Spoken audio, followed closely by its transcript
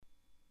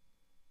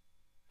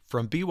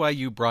From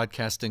BYU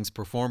Broadcasting's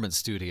Performance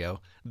Studio,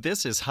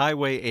 this is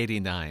Highway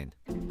 89.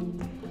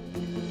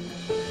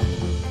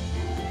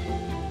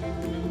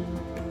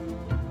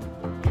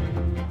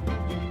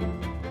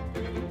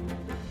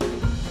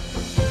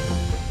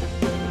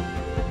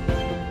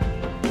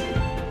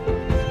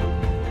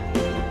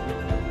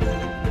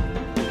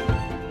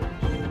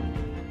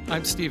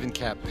 I'm Stephen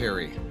Cap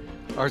Perry.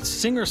 Our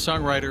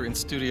singer-songwriter in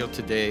studio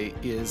today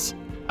is,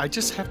 I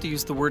just have to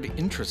use the word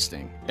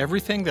interesting.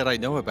 Everything that I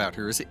know about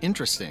her is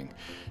interesting.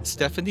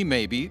 Stephanie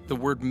Maybe. The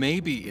word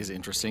maybe is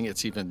interesting.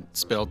 It's even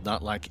spelled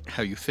not like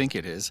how you think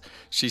it is.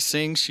 She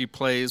sings, she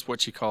plays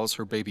what she calls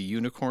her baby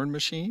unicorn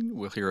machine.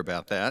 We'll hear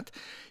about that.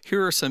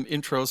 Here are some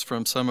intros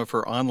from some of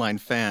her online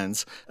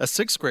fans. A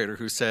sixth grader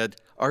who said,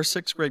 "Our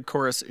sixth grade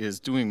chorus is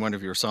doing one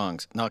of your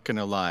songs. Not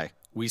gonna lie,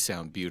 we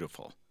sound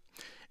beautiful."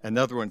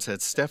 Another one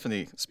said,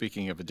 "Stephanie,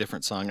 speaking of a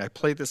different song, I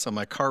play this on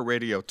my car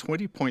radio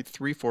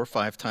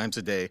 20.345 times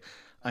a day.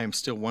 I am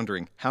still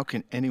wondering, how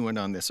can anyone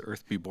on this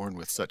earth be born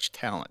with such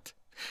talent?"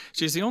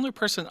 She's the only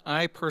person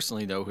I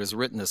personally know who has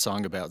written a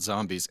song about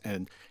zombies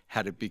and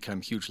had it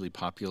become hugely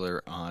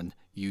popular on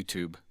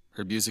YouTube.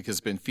 Her music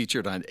has been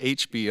featured on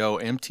HBO,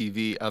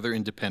 MTV, other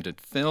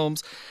independent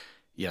films.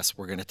 Yes,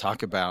 we're going to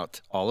talk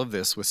about all of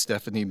this with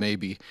Stephanie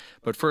Maybe,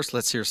 but first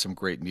let's hear some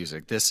great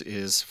music. This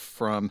is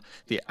from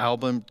the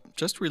album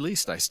just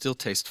released, I Still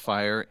Taste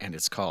Fire, and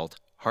it's called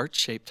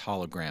Heart-Shaped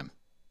Hologram.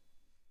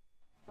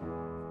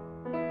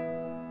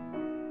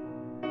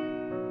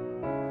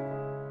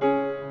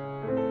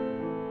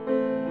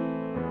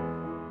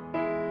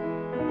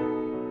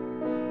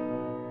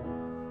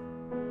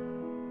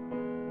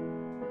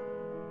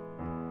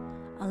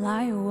 I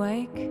lie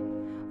awake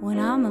when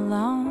I'm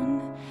alone,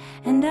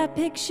 and I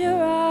picture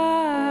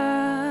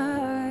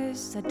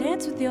us. I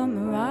dance with your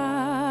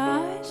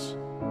mirage.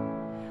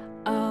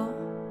 Oh,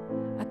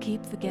 I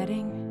keep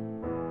forgetting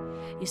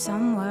you're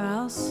somewhere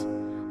else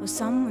with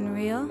someone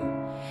real.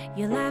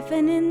 You're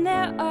laughing in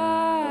their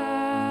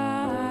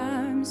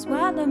arms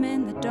while I'm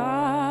in the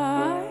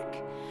dark.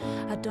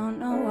 I don't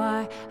know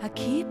why I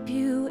keep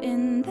you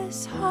in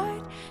this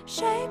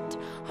heart-shaped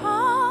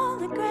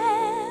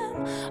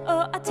hologram.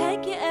 Oh, I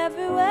take you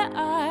everywhere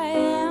I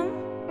am.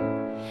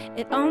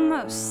 It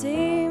almost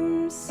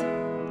seems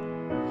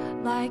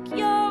like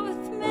you're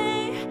with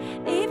me,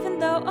 even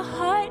though a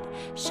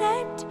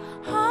heart-shaped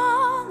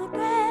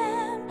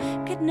hologram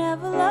could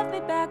never love me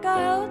back.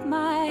 I hold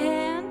my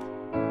hand.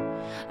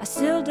 I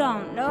still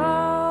don't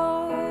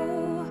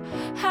know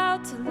how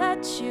to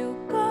let you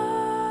go.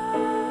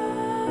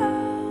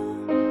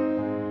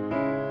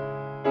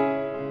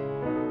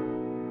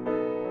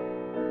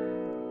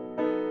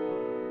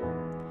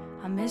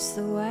 I miss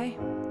the way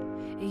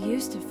it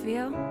used to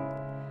feel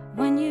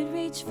when you'd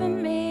reach for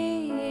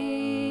me.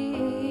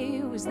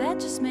 Was that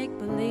just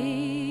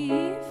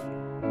make-believe?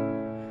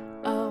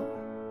 Oh,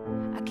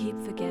 I keep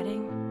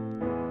forgetting.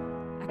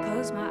 I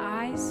close my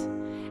eyes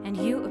and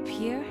you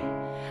appear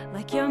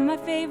like you're my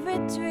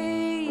favorite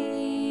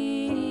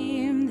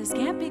dream. This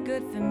can't be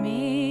good for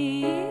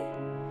me.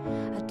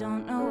 I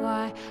don't know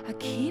why I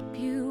keep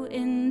you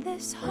in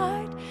this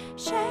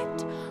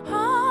heart-shaped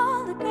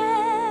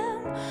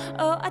hologram.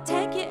 Oh, I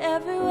take you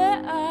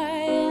everywhere I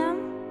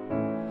am.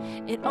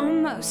 It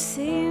almost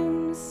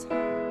seems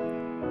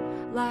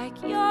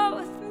like you're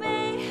with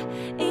me,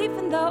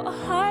 even though a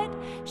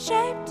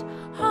heart-shaped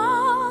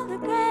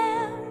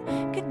hologram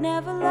could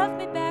never love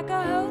me back.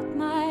 I hold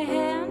my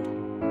hand.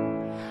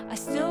 I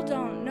still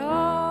don't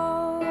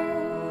know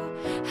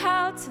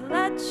how to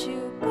let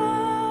you go.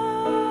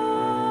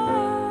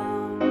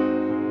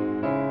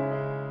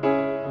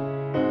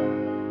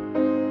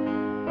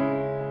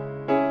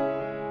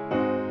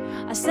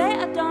 I say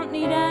I don't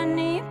need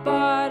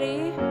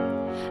anybody.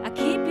 I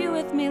keep you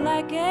with me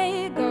like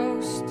a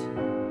ghost.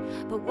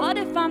 But what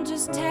if I'm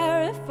just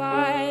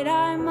terrified?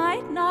 I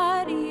might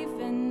not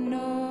even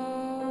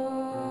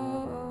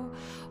know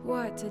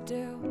what to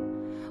do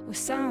with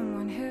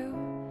someone who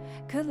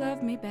could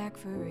love me back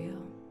for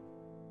real.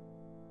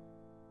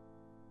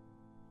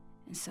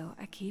 And so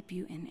I keep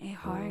you in a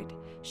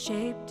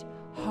heart-shaped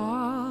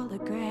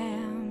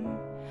hologram.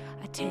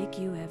 I take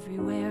you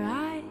everywhere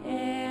I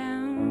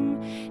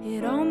am.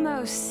 It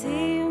almost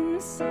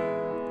seems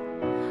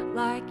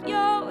like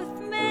you're with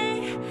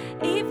me,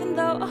 even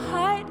though a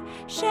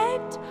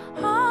heart-shaped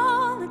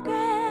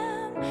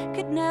hologram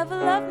could never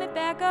love me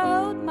back. I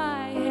hold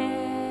my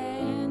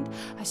hand.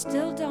 I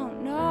still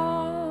don't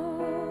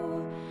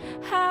know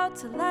how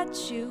to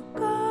let you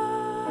go.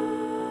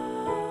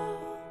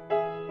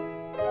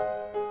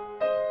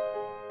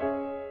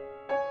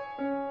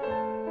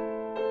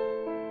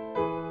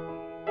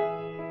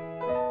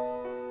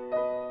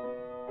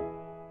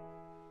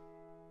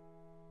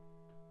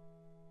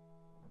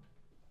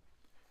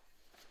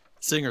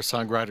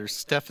 Singer-songwriter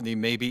Stephanie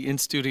Maybe in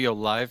studio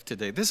live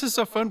today. This is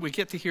so fun. We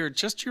get to hear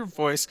just your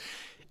voice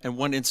and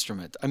one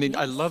instrument. I mean,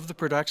 I love the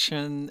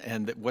production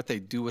and what they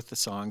do with the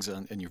songs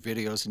and your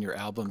videos and your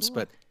albums,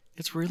 but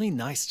It's really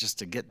nice just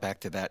to get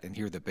back to that and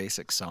hear the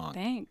basic song.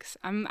 Thanks.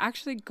 I'm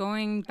actually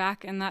going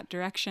back in that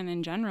direction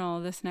in general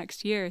this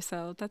next year,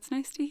 so that's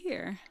nice to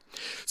hear.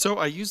 So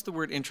I use the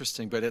word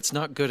interesting, but it's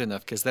not good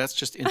enough because that's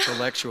just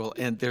intellectual.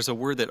 And there's a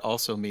word that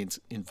also means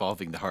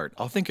involving the heart.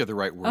 I'll think of the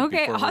right word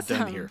before we're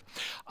done here.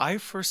 I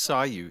first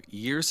saw you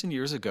years and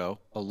years ago,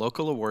 a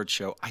local award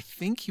show. I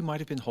think you might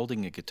have been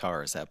holding a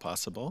guitar. Is that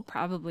possible?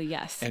 Probably,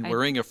 yes. And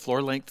wearing a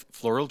floor-length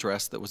floral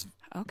dress that was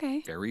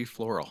very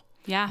floral.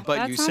 Yeah, but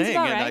that you sounds sang,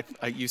 about and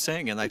right. you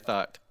sang, and I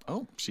thought,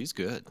 oh, she's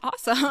good.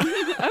 Awesome.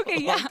 Okay,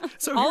 yeah.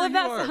 So all here of you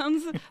that are.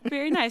 sounds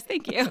very nice.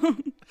 Thank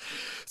you.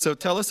 So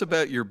tell us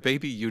about your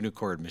baby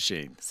unicorn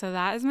machine. So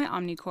that is my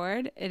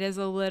Omnichord. It is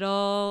a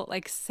little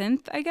like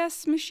synth, I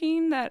guess,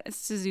 machine that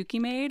Suzuki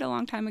made a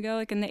long time ago,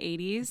 like in the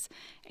 80s.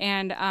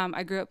 And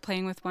I grew up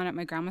playing with one at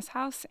my grandma's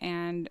house,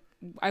 and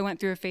I went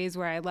through a phase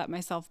where I let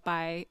myself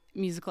buy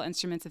musical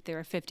instruments if they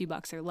were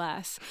 $50 or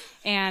less.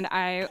 And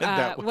I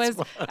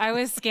I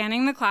was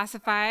scanning the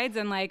classifieds,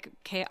 and like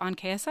on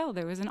KSL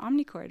there was an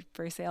Omnichord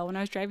for sale when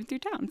I was driving through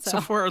town. So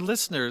for our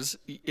listeners,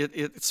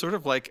 it's sort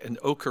of like an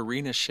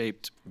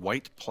ocarina-shaped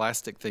white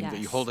plastic thing that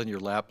you hold in your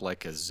lap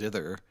like a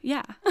zither.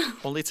 Yeah.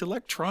 Only it's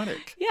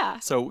electronic. Yeah.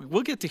 So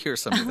we'll get to hear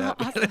some of that.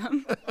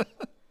 Awesome.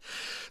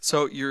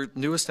 So your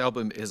newest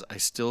album is I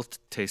Still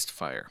Taste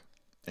Fire.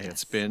 And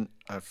it's been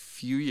a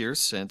few years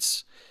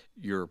since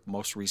your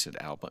most recent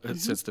album,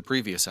 since the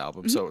previous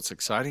album. So it's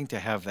exciting to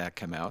have that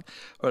come out.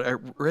 But I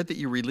read that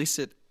you released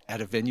it at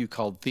a venue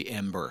called The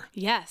Ember.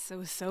 Yes, it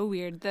was so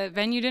weird. The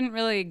venue didn't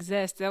really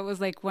exist. That was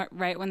like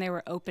right when they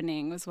were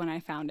opening was when I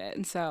found it.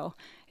 And so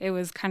it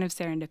was kind of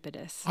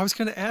serendipitous. I was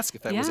going to ask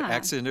if that was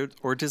accident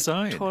or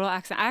design. Total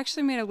accident. I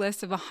actually made a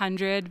list of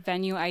 100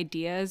 venue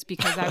ideas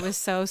because I was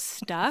so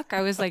stuck.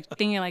 I was like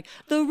thinking like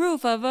the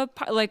roof of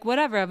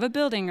a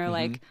building, or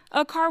like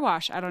a car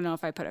wash. I don't know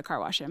if I put a car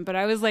wash in, but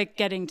I was like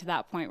getting to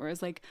that point where it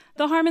was like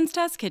the Harmon's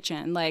Test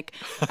Kitchen. Like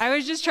I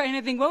was just trying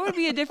to think what would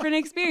be a different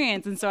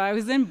experience. And so I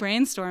was in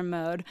brainstorm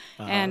mode,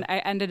 and I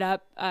ended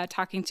up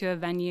talking to a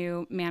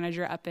venue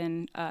manager up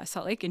in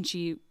Salt Lake, and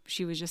she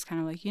was just kind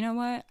of like, you know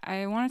what,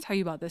 I want to tell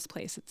you about this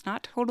place. It's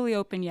not totally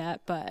open yet,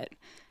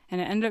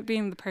 and it ended up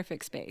being the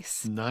perfect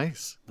space.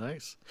 Nice.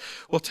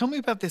 Well, tell me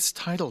about this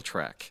title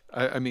track.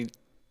 I mean,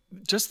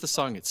 just the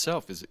song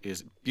itself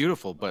is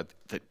beautiful, but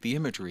the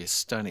imagery is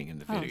stunning in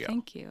the video. Oh,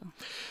 thank you.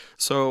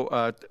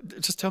 So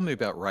just tell me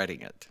about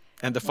writing it.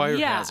 And the fire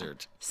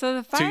hazard. So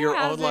the fire to your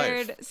hazard. Own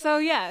life. So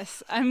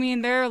yes, I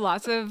mean there are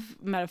lots of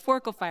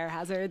metaphorical fire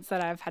hazards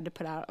that I've had to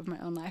put out of my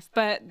own life,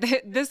 but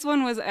this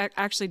one was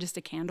actually just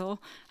a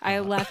candle. I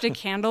left a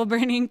candle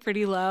burning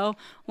pretty low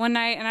one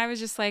night, and I was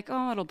just like,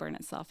 oh, it'll burn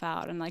itself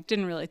out, and like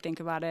didn't really think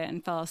about it,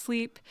 and fell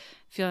asleep,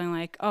 feeling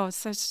like, oh, it's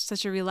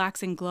such a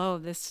relaxing glow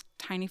of this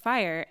tiny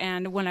fire.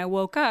 And when I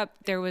woke up,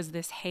 there was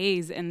this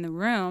haze in the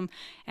room,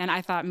 and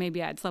I thought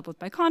maybe I'd slept with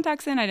my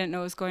contacts in. I didn't know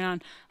what was going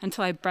on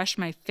until I brushed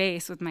my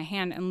face with my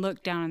hand and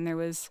looked down, and there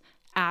was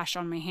ash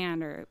on my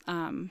hand, or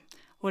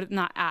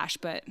not ash,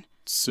 but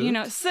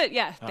soot? Soot.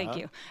 Yeah, thank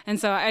you. And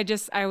so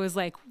I was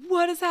like,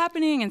 what is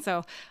happening? And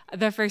so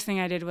the first thing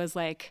I did was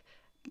like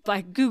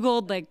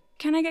Googled like,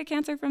 can I get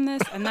cancer from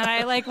this? And then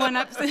I went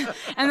upstairs,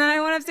 and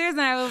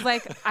I was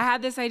like, I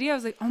had this idea. I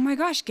was like, oh my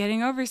gosh,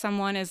 getting over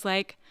someone is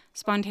like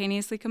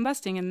spontaneously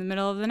combusting in the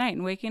middle of the night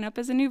and waking up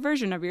as a new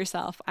version of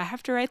yourself. I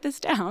have to write this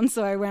down.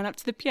 So I ran up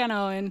to the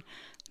piano and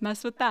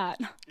messed with that.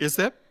 Is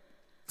that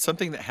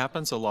something that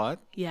happens a lot?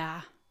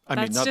 Yeah. I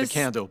mean, not the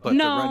candle, but the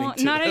running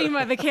to not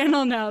anymore. The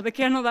candle, no. The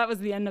candle, that was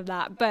the end of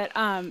that. But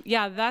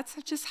yeah, that's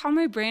just how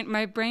my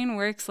brain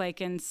works.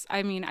 Like,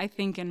 I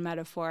think in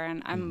metaphor,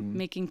 and I'm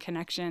making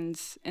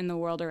connections in the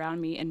world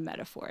around me in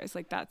metaphors.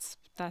 Like that's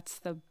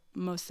the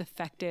most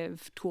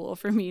effective tool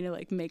for me to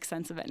like make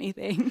sense of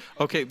anything.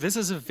 Okay, this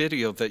is a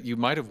video that you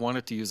might have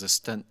wanted to use a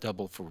stunt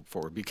double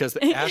for because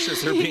the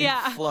ashes are being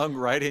flung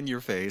right in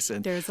your face,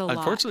 and there's a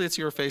unfortunately it's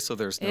your face, so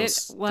there's no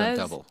stunt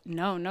double.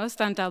 No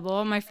stunt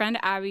double. My friend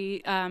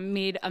Abby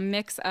made a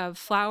mix of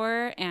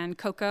flour and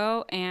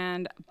cocoa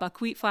and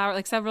buckwheat flour,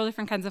 like several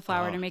different kinds of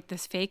flour to make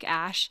this fake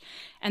ash,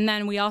 and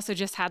then we also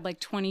just had like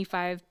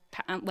 25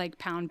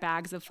 pound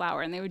bags of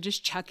flour, and they would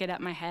just chuck it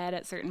at my head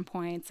at certain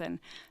points, and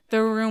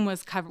the room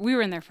was covered. We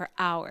were in there for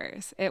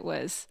hours. It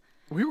was.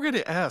 We were going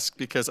to ask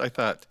because I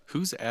thought,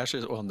 whose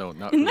ashes? Well, no,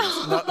 not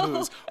whose. Not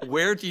whose.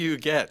 Where do you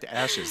get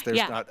ashes? There's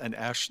not an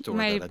ash store.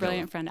 My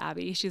brilliant friend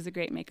Abby, she's a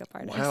great makeup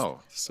artist.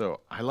 Wow.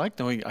 So I like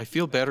knowing. I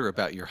feel better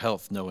about your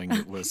health knowing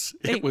it was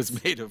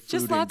made of food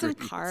just lots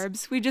ingredients. of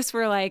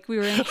carbs. We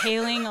were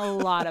inhaling a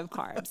lot of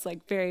carbs,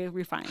 like very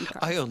refined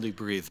carbs. I only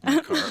breathe my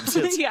carbs.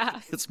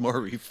 It's more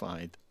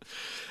refined.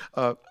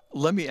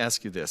 Let me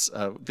ask you this.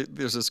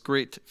 There's this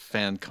great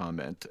fan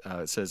comment.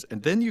 It says,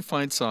 and then you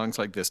find songs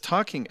like this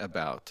talking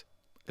about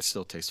I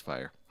Still Taste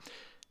Fire.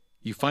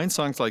 You find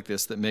songs like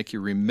this that make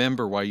you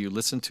remember why you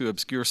listen to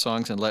obscure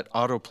songs and let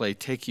autoplay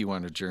take you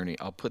on a journey.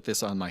 I'll put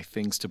this on my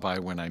things to buy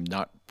when I'm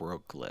not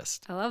broke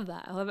list. I love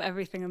that. I love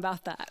everything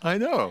about that. I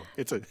know.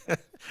 It's a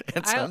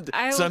and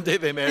someday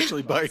they may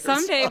actually buy your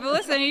someday, song. But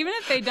listen, even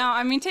if they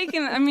don't,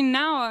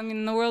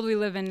 in the world we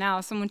live in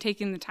now, someone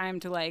taking the time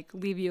to like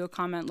leave you a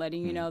comment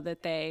letting you know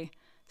that they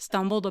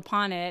stumbled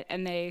upon it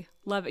and they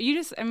love it.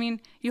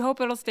 You hope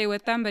it'll stay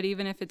with them, but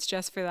even if it's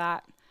just for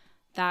that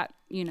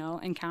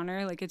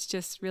encounter, like it's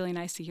just really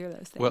nice to hear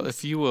those things. Well,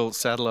 if you will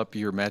saddle up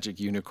your magic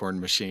unicorn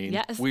machine,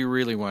 yes. We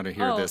really want to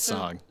hear this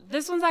song.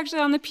 This one's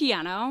actually on the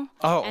piano.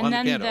 Oh, and on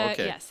the piano,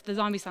 okay. Yes, the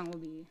zombie song will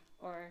be,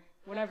 or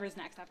whatever is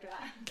next after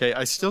that. Okay,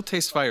 I Still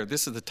Taste Fire.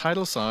 This is the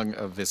title song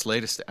of this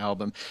latest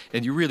album,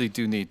 and you really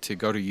do need to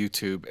go to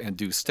YouTube and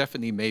do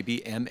Stephanie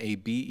Mabey,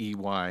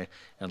 Mabey,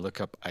 and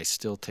look up I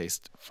Still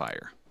Taste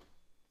Fire.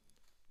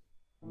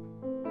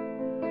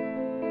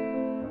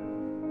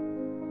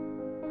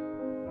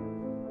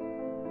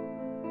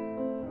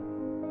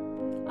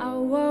 I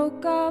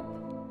woke up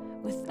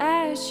with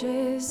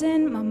ashes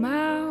in my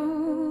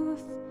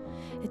mouth.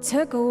 It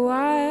took a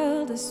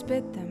while to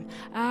spit them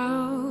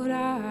out.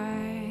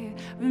 I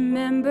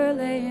remember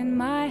laying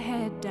my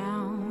head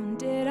down.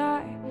 Did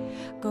I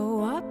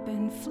go up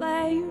in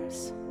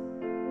flames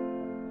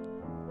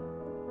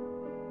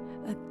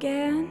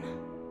again?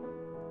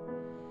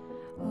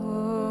 Oh,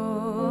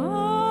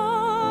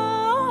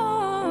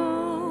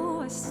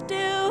 I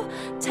still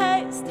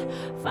taste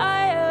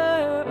fire.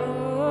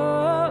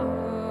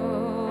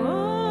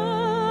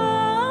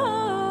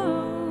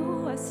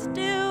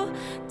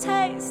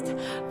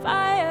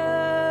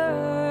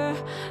 Fire,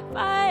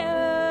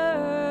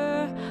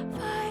 fire,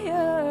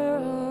 fire.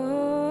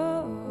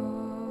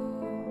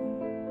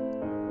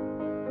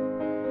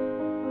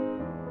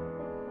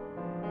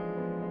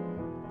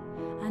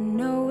 I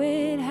know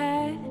it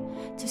had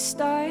to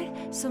start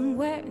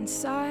somewhere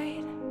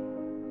inside.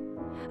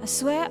 I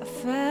swear I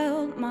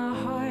felt my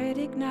heart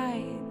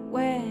ignite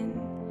when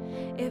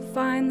it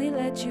finally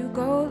let you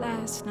go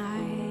last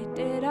night.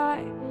 Did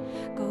I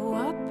go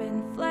up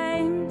in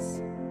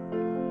flames?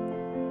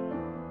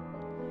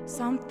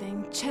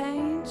 Something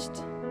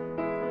changed.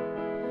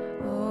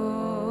 Oh,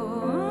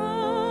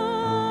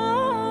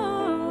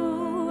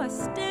 I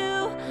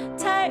still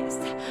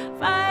taste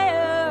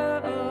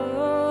fire.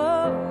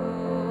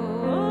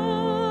 Oh,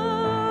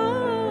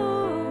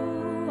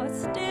 I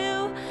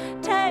still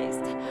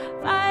taste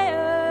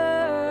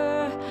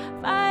fire,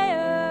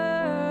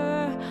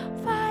 fire,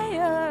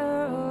 fire.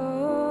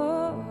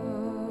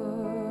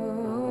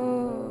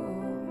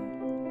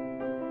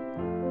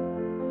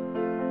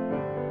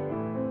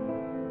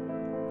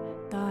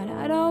 Thought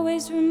I'd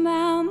always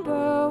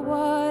remember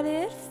what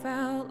it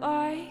felt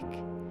like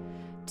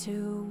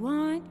to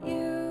want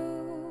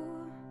you,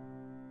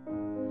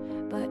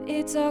 but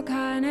it's all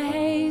kinda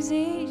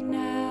hazy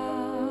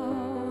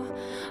now,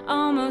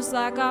 almost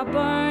like I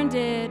burned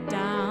it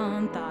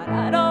down. Thought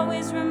I'd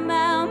always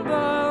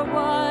remember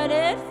what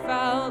it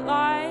felt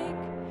like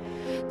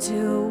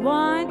to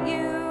want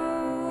you,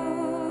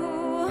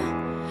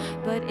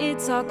 but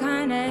it's all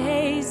kinda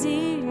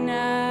hazy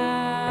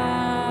now.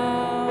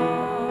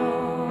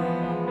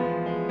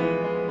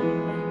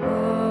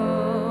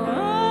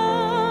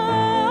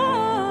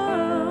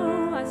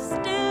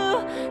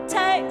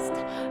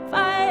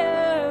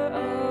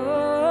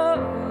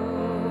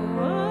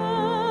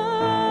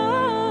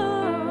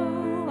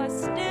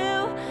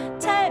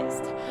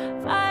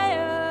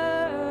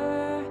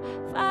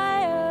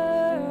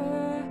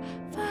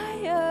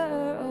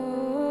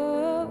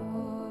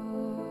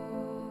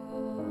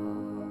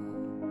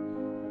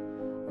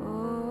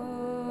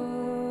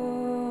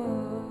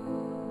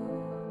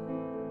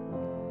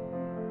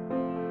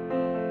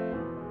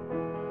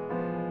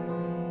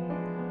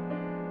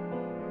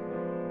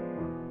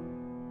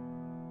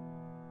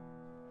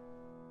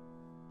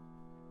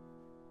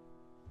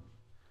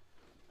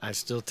 I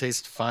Still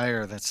Taste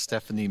Fire. That's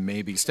Stephanie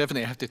Mabey.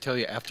 Stephanie, I have to tell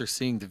you, after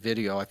seeing the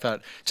video, I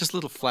thought just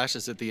little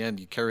flashes at the end,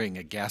 you carrying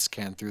a gas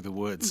can through the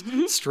woods,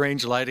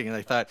 strange lighting. And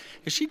I thought,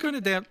 is she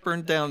going to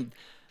burn down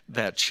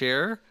that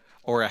chair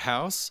or a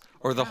house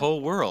or the whole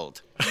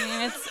world? I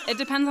mean, it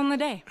depends on the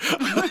day.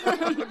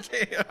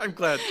 Okay, I'm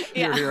glad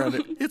you're here on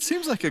it. It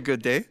seems like a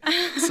good day.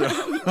 So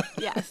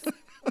yes.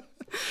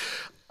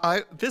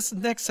 This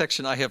next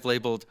section I have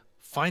labeled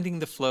Finding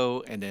the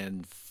Flow and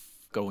then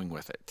Going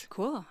with It.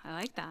 Cool. I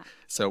like that.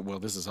 So, well,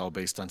 this is all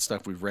based on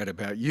stuff we've read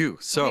about you.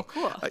 So, okay,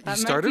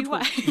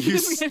 cool. You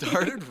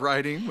started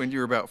writing when you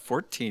were about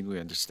 14, we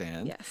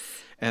understand. Yes.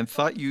 And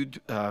thought you'd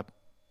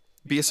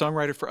be a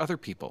songwriter for other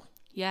people.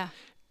 Yeah.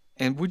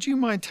 And would you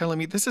mind telling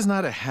me, this is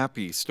not a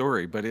happy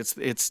story, but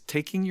it's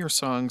taking your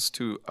songs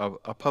to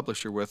a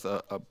publisher with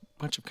a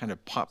bunch of kind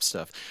of pop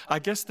stuff. I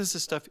guess this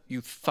is stuff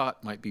you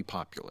thought might be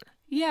popular.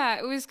 Yeah,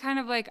 it was kind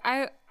of like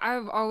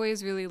I've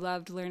always really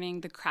loved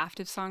learning the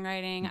craft of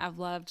songwriting. I've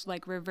loved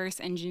like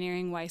reverse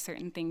engineering why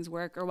certain things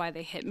work or why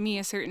they hit me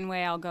a certain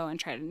way. I'll go and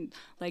try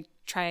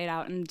it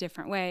out in a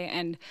different way.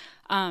 And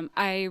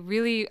I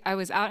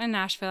was out in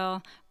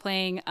Nashville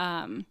playing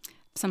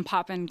some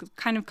pop and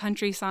kind of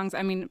country songs.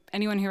 I mean,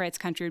 anyone who writes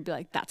country would be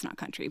like, that's not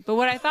country. But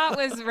what I thought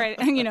was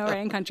writing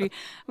country,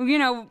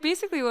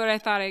 basically what I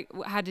thought I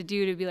had to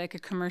do to be like a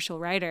commercial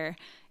writer.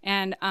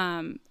 And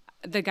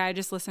the guy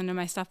just listened to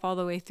my stuff all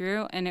the way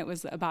through, and it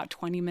was about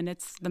 20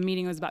 minutes. The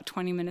meeting was about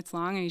 20 minutes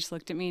long, and he just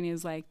looked at me and he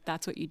was like,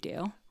 that's what you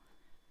do?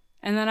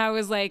 And then I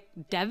was like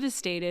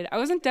devastated. I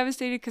wasn't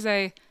devastated because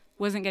I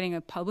wasn't getting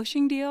a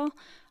publishing deal.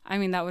 I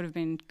mean, that would have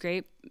been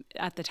great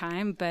at the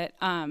time, but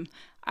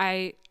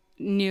I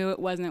knew it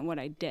wasn't what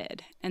I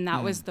did, and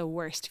that was the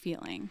worst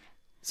feeling.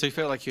 So you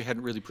felt like you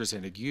hadn't really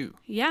presented you.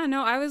 Yeah,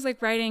 no, I was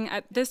like writing,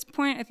 at this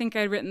point, I think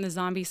I'd written the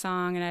zombie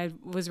song, and I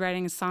was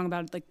writing a song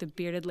about like the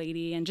bearded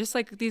lady, and just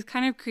like these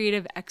kind of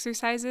creative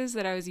exercises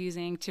that I was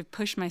using to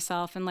push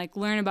myself and like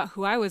learn about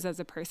who I was as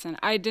a person.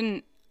 I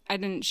didn't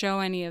show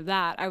any of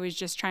that. I was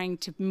just trying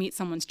to meet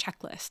someone's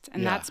checklist.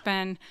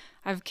 And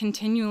I've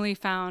continually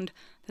found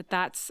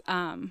that's,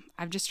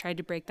 I've just tried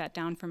to break that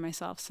down for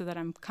myself so that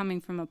I'm coming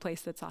from a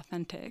place that's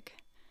authentic.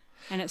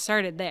 And it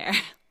started there.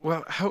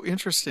 Well, how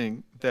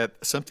interesting that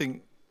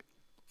something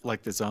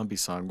like the zombie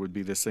song would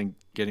be this thing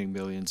getting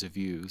millions of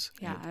views.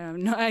 Yeah, I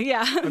don't know.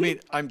 Yeah. I mean,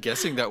 I'm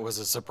guessing that was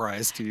a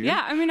surprise to you.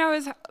 Yeah, I mean,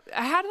 I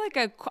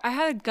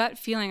had a gut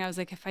feeling. I was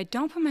like, if I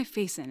don't put my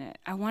face in it,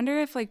 I wonder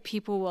if like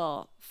people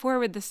will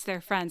forward this to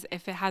their friends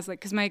if it has like,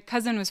 because my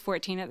cousin was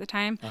 14 at the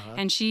time,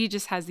 and she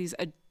just has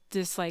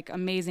this like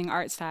amazing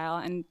art style,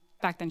 and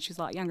back then she was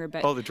a lot younger,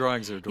 but the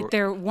drawings are adorable.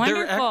 They're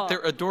wonderful.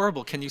 They're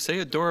adorable. Can you say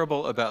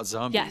adorable about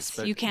zombies? Yes,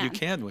 but you can. You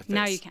can with this.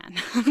 Now you can.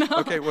 No.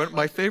 Okay, well,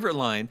 my favorite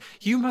line,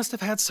 you must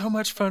have had so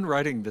much fun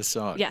writing this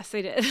song. Yes,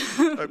 I did.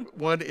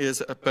 One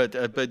is,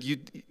 but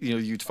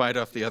you'd fight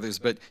off the others,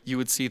 but you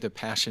would see the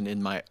passion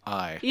in my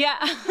eye. Yeah.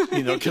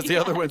 Because the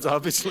other one's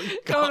obviously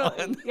gone.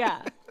 Totally.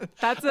 Yeah.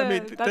 That's a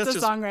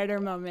songwriter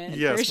moment.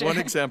 Yes, for sure. One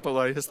example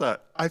I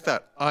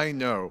thought, I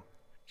know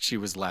she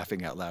was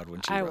laughing out loud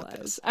when she wrote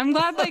this. I'm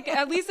glad, like,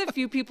 at least a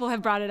few people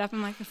have brought it up.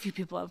 I'm like, a few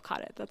people have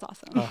caught it. That's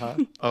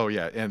awesome. Oh,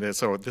 yeah. And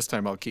so this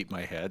time I'll keep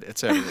my head, et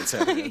cetera, et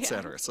cetera, et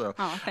cetera. So,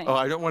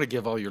 I don't want to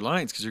give all your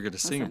lines because you're going to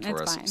sing them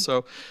for us. Fine.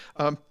 So,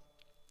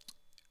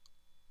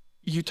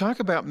 you talk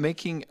about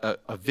making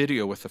a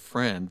video with a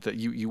friend that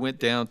you went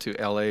down to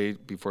LA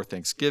before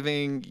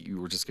Thanksgiving.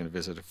 You were just going to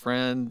visit a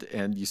friend,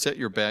 and you set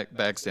your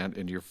bags down,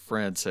 and your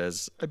friend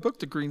says, I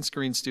booked a green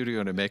screen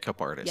studio and a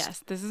makeup artist.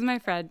 Yes, this is my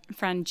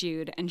friend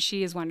Jude, and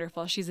she is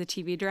wonderful. She's a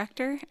TV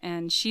director,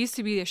 and she used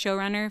to be a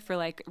showrunner for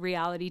like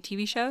reality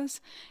TV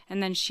shows,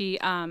 and then she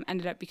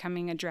ended up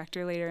becoming a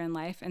director later in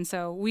life. And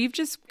so we've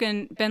just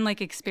been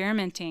like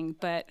experimenting,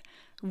 but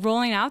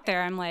rolling out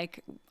there, I'm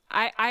like,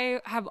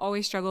 I have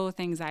always struggled with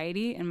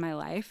anxiety in my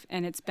life,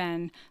 and it's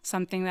been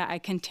something that I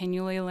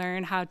continually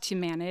learn how to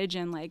manage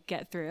and like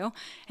get through.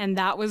 And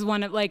that was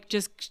one of like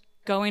just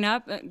going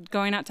out to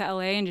LA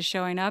and just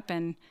showing up,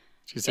 and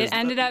it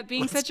ended up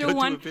being such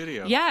a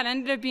video. Yeah, it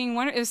ended up being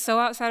it was so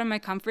outside of my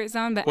comfort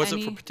zone. But was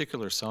it for a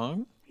particular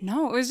song?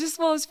 No, it was just,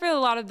 it was for a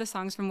lot of the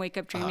songs from Wake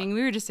Up Dreaming.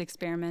 We were just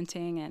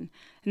experimenting, and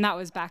that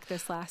was back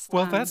this last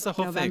that's the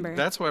whole November. thing.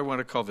 That's why I want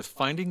to call this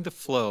finding the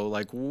flow.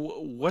 Like,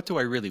 what do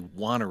I really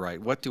want to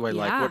write? What do I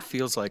like? What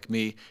feels like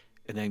me?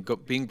 And then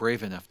being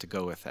brave enough to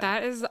go with that.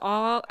 That is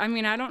all. I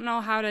mean, I don't know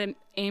how to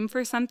aim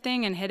for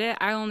something and hit it.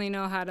 I only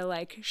know how to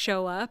like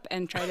show up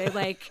and try to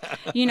like,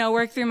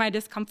 work through my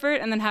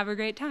discomfort and then have a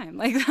great time.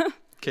 Like.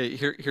 Okay,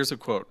 here's a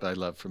quote I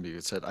love from you.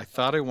 It said, I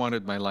thought I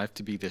wanted my life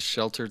to be this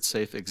sheltered,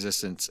 safe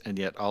existence, and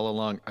yet all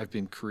along I've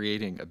been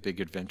creating a big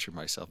adventure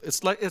myself.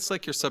 It's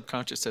like your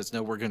subconscious says,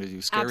 no, we're going to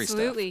do scary stuff.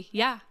 Absolutely.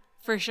 Yeah,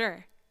 for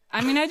sure.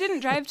 I mean, I didn't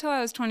drive till I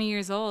was 20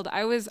 years old.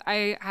 I was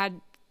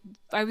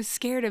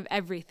scared of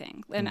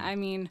everything. And I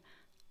mean,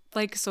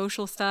 like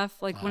social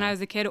stuff, like when I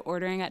was a kid,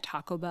 ordering at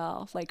Taco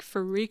Bell, like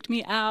freaked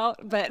me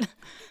out. But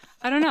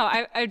I don't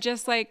know. I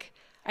just like,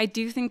 I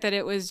do think that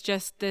it was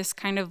just this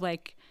kind of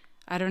like,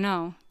 I don't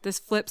know, this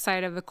flip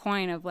side of a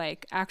coin of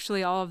like,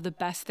 actually all of the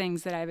best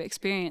things that I've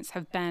experienced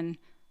have been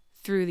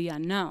through the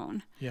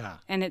unknown. Yeah.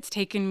 And it's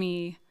taken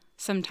me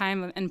some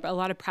time and a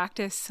lot of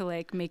practice to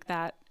like make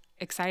that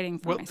exciting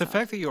for myself. Well, the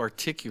fact that you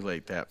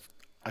articulate that,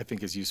 I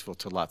think, is useful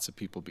to lots of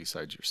people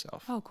besides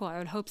yourself. Oh, cool. I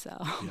would hope so.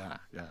 Yeah.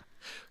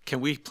 Can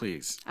we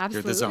please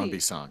hear the zombie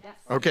song? Yes.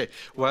 Okay.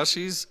 While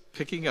she's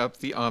picking up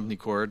the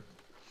omnichord,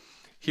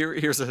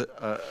 here's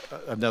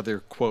another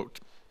quote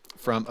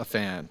from a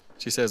fan.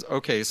 She says,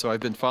 okay, so I've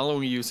been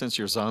following you since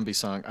your zombie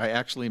song. I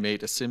actually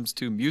made a Sims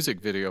 2 music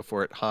video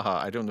for it. Haha,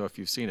 I don't know if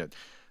you've seen it.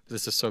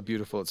 This is so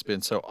beautiful. It's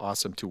been so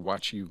awesome to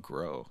watch you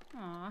grow.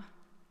 Aw.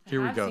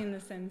 Here we go. I've seen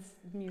the Sims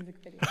music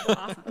video. It's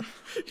awesome.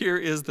 Here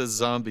is the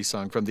zombie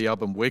song from the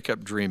album Wake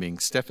Up Dreaming,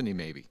 Stephanie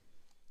Maybe.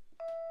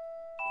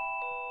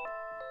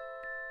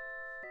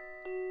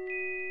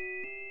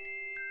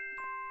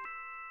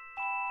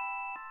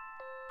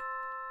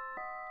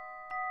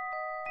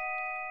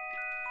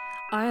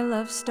 Our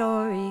love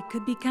story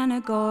could be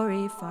kinda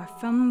gory, far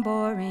from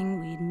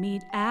boring. We'd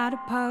meet at a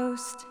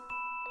post.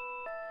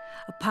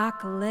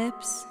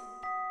 Apocalypse.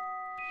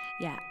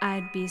 Yeah,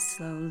 I'd be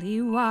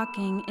slowly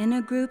walking in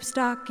a group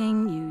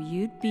stalking you.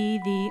 You'd be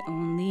the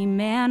only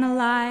man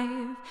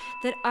alive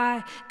that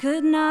I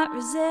could not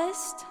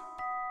resist.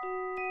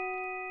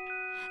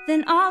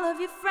 Then all of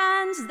your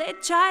friends, they'd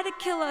try to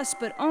kill us,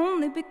 but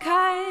only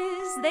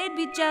because they'd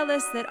be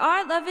jealous that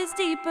our love is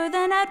deeper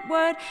than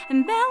Edward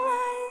and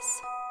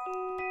Bella's.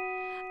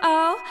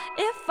 Oh,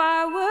 if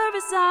I were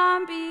a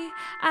zombie,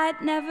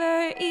 I'd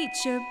never eat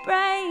your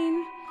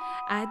brain.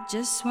 I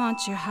just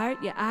want your heart,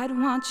 yeah, I'd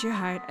want your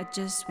heart, I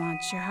just want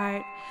your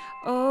heart.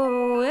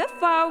 Oh,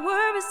 if I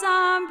were a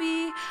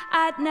zombie,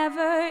 I'd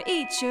never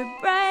eat your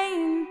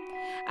brain.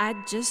 I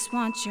just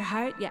want your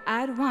heart, yeah,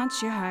 I'd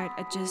want your heart,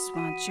 I just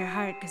want your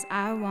heart, 'cause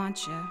I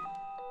want you.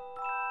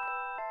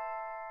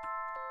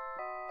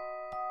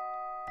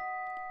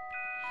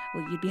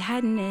 Well, you'd be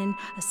hiding in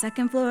a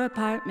second-floor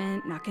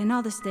apartment, knocking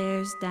all the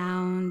stairs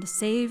down to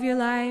save your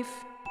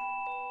life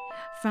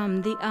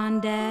from the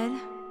undead.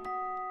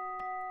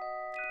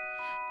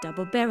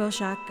 Double-barrel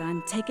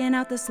shotgun, taking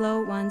out the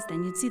slow ones,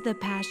 then you'd see the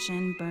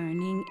passion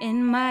burning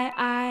in my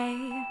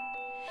eye,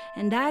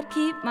 and I'd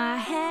keep my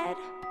head.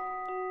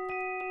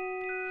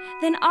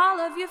 Then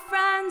all of your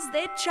friends,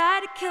 they'd try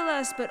to kill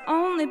us, but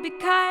only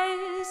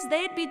because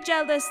they'd be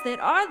jealous that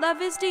our love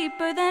is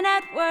deeper than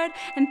Edward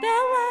and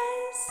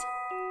Bella's.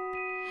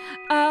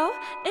 Oh,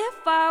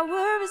 if I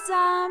were a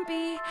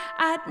zombie,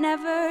 I'd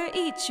never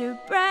eat your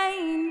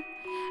brain.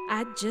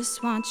 I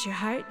just want your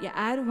heart, yeah,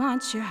 I'd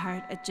want your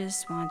heart, I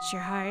just want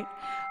your heart.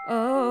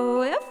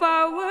 Oh, if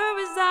I were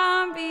a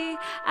zombie,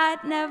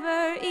 I'd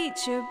never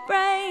eat your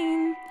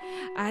brain.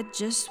 I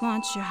just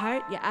want your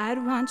heart, yeah,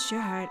 I'd want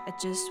your heart, I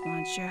just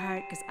want your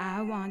heart, 'cause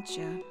I want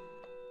you.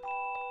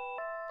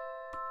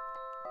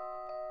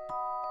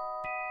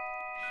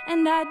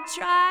 And I'd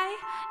try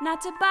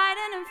not to bite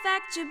and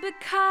infect you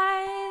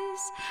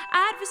because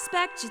I'd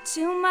respect you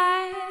too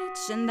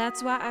much. And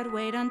that's why I'd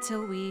wait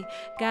until we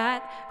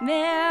got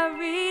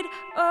married.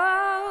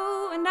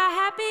 Oh, and our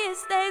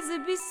happiest days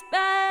would be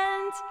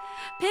spent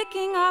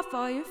picking off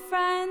all your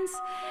friends.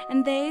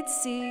 And they'd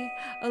see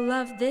a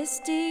love this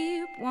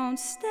deep won't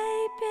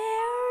stay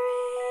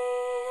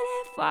buried.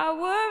 If I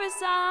were a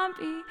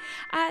zombie,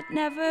 I'd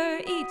never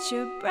eat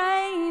your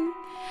brain.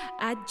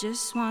 I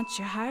just want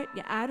your heart,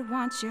 yeah, I'd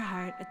want your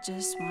heart, I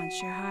just want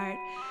your heart.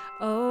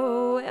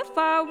 Oh, if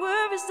I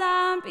were a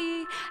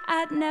zombie,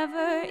 I'd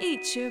never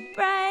eat your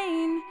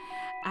brain.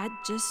 I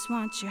just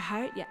want your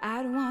heart, yeah,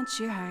 I'd want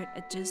your heart,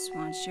 I just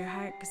want your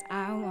heart, 'cause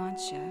I want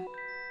you.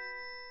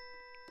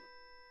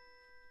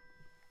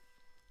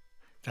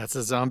 That's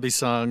a zombie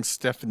song,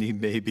 Stephanie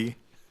Maybe.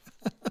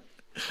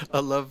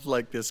 A love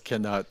like this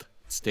cannot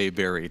stay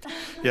buried.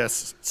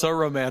 Yes, so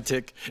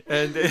romantic.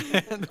 And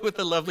with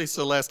the lovely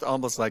Celeste,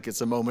 almost like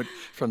it's a moment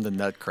from the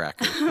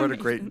Nutcracker. What a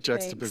great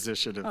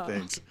juxtaposition of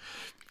things.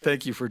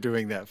 Thank you for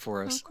doing that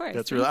for us. Of course.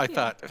 That's really. I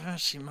thought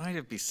she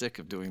might be sick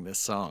of doing this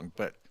song,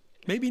 but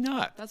maybe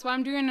not. That's why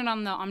I'm doing it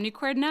on the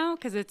Omnichord now,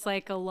 because it's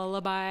like a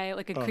lullaby,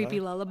 like a creepy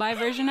lullaby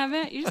version of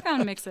it. You just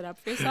gotta mix it up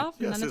for yourself.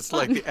 Yes, and then it's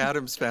like the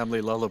Addams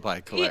Family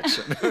Lullaby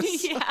Collection.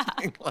 Yeah.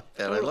 Something like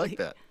that. Totally. I like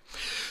that.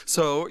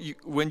 So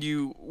when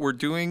you were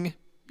doing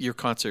your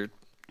concert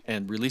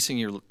and releasing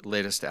your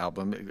latest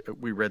album,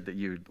 we read that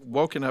you'd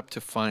woken up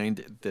to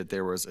find that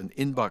there was an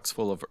inbox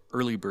full of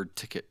early bird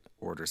ticket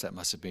orders. That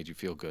must have made you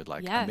feel good,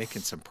 like I'm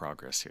making some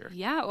progress here.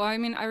 Yeah, well, I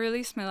mean, I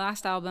released my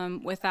last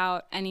album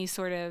without any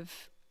sort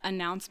of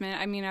announcement.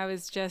 I mean, I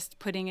was just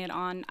putting it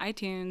on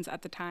iTunes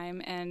at the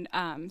time. And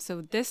so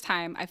this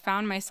time I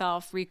found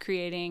myself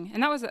recreating,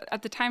 and that was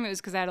at the time, it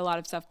was because I had a lot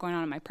of stuff going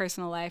on in my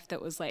personal life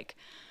that was like,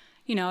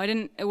 you know,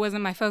 it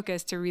wasn't my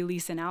focus to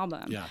release an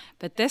album. Yeah.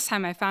 But this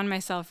time I found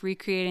myself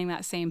recreating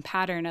that same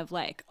pattern of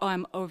like, oh,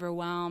 I'm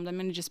overwhelmed, I'm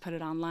going to just put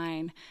it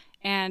online.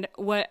 And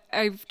what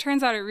it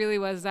turns out it really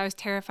was, I was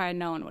terrified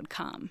no one would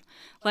come.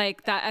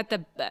 Like that at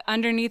the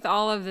underneath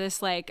all of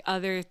this like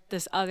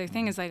this other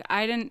thing is like,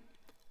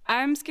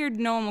 I'm scared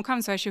no one will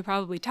come, so I should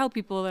probably tell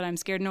people that I'm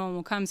scared no one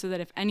will come, so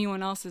that if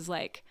anyone else is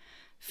like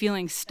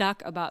feeling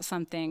stuck about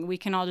something, we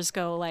can all just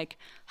go like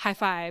high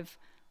five,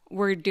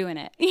 we're doing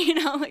it, you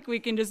know, like we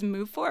can just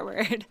move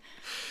forward.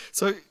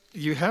 So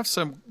you have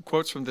some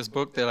quotes from this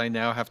book that I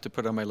now have to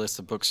put on my list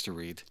of books to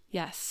read.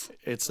 Yes.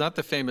 It's not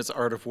the famous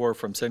Art of War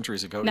from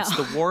centuries ago. No. It's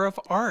The War of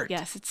Art.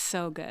 Yes, it's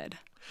so good.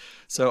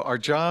 So our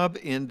job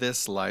in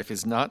this life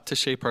is not to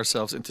shape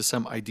ourselves into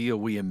some ideal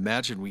we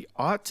imagine we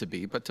ought to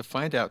be, but to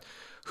find out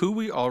who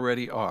we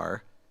already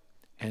are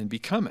and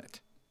become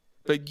it.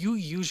 But you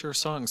use your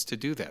songs to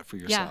do that for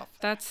yourself. Yeah,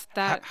 that's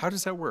that. How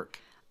does that work?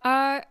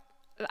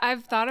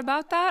 I've thought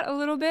about that a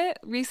little bit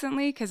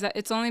recently, because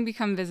it's only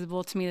become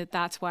visible to me that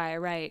that's why I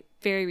write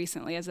very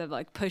recently, as I've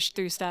like pushed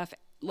through stuff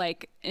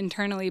like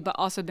internally, but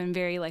also been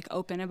very like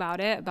open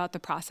about it, about the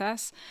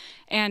process.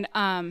 And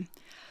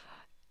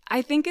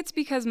I think it's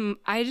because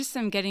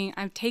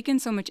I've taken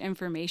so much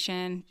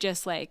information,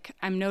 just like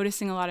I'm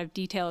noticing a lot of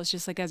details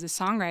just like as a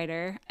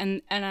songwriter,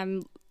 and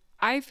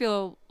I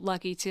feel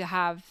lucky to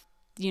have,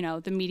 you know,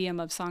 the medium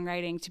of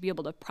songwriting to be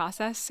able to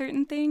process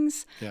certain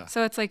things. Yeah.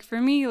 So it's like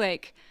for me,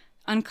 like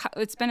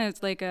it's been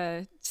like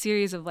a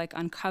series of like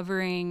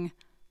uncovering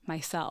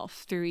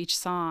myself through each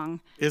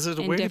song. Is it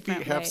a way to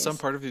have ways. some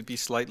part of it be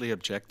slightly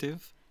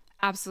objective?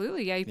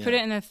 Absolutely. Yeah. You put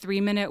it in a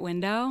 3-minute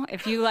window.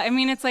 If you, I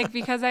mean, it's like,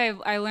 because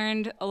I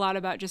learned a lot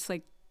about just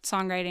like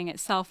songwriting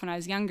itself when I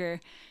was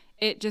younger,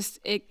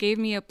 it gave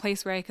me a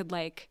place where I could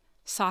like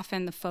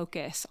soften the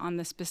focus on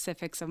the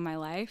specifics of my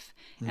life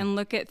and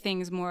look at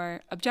things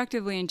more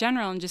objectively in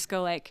general and just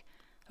go like,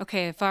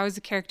 okay, if I was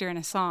a character in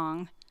a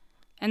song,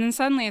 and then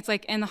suddenly it's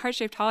like in the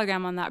heart-shaped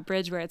hologram on that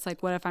bridge where it's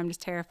like, what if I'm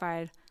just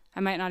terrified? I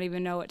might not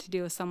even know what to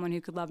do with someone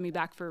who could love me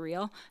back for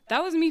real.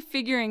 That was me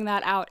figuring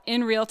that out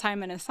in real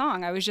time in a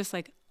song. I was just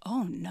like,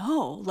 oh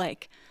no,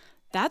 like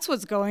that's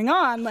what's going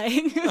on. Like,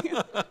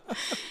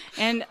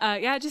 and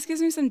it just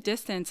gives me some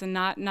distance and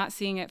not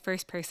seeing it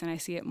first person. I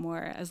see it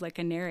more as like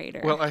a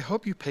narrator. Well, I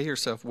hope you pay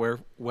yourself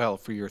well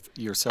for your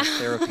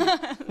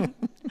self-therapy.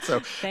 So,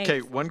 Thanks.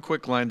 okay, one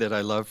quick line that I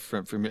love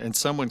from and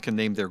someone can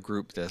name their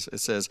group this. It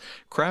says,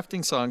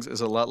 crafting songs is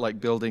a lot like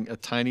building a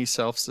tiny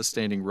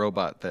self-sustaining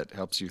robot that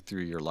helps you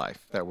through your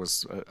life. That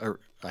was,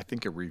 I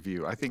think, a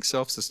review. I think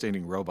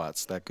self-sustaining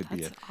robots, that could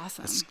be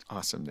awesome. an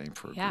awesome name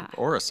for a Yeah. group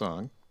or a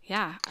song.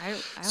 Yeah.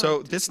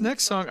 So this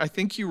next song, I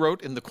think you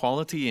wrote in the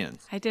Quality Inn.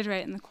 I did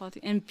write in the Quality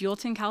in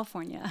Buellton,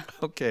 California.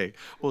 Okay,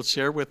 well,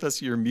 share with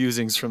us your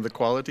musings from the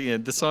Quality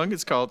Inn. The song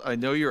is called "I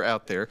Know You're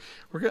Out There."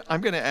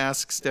 I'm going to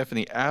ask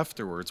Stephanie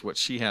afterwards what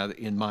she had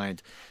in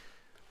mind.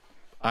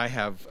 I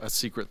have a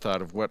secret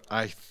thought of what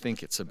I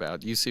think it's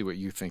about. You see what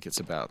you think it's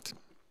about.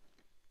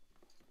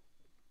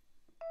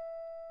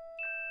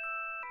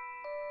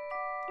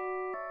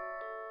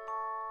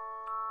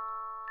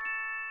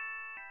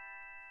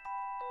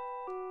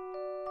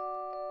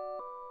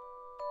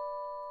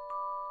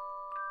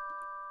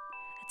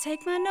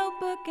 Take my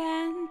notebook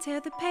and tear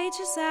the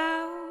pages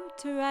out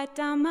to write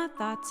down my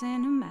thoughts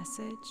in a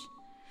message.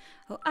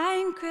 Oh,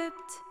 I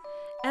encrypt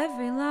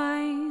every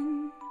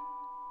line.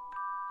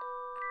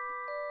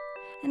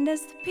 And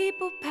as the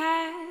people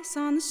pass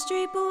on the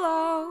street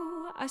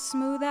below, I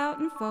smooth out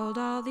and fold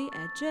all the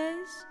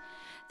edges,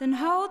 then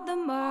hold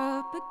them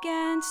up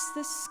against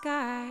the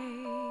sky.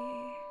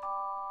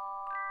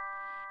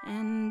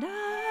 And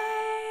I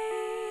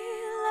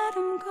let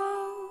them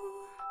go.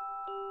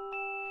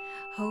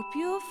 Hope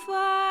you'll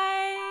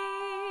find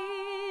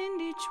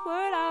each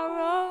word I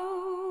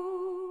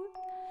wrote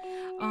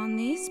on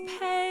these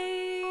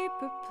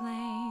paper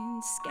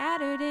planes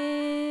scattered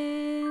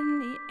in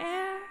the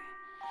air.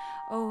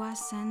 Oh, I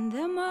send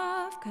them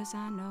off 'cause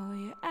I know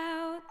you're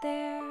out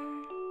there.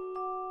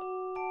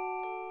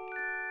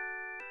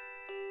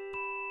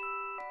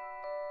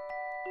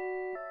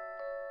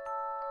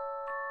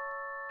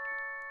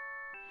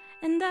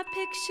 And I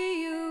picture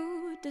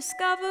you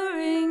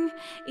discovering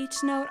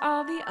each note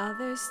all the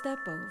others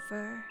step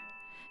over,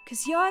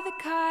 'cause you're the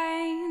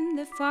kind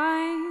that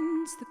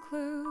finds the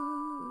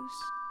clues.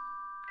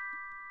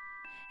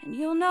 And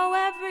you'll know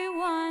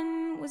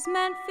everyone was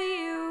meant for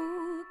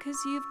you,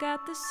 'cause you've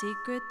got the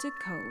secret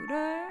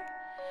decoder.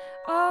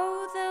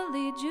 Oh, they'll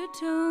lead you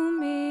to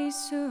me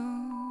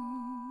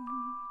soon.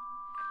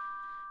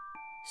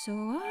 So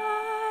I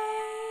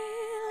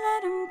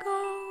let 'em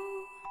go.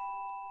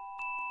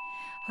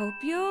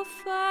 Hope you'll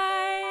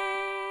find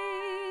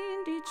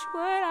each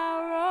word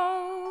I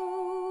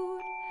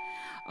wrote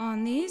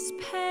on these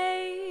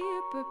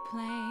paper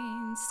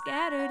planes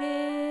scattered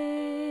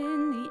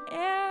in the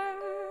air.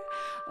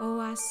 Oh,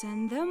 I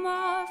send them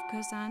off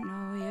 'cause I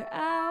know you're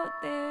out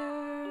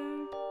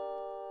there.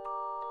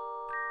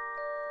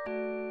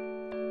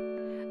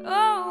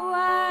 Oh,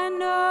 I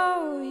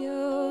know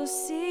you'll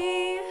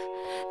see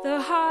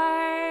the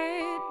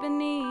heart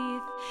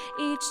beneath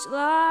each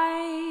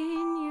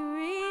line you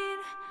read.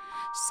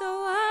 So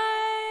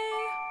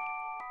I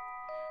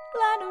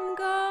let 'em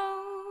go.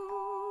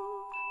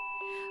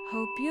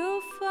 Hope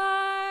you'll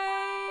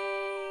find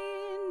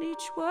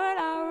each word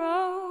I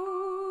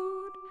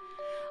wrote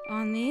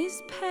on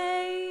these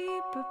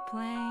paper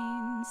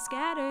planes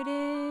scattered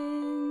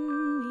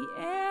in the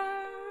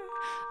air.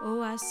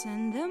 Oh, I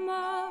send them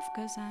off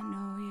 'cause I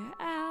know you're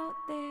out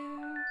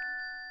there.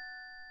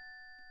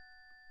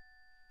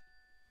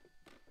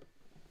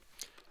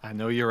 I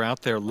know you're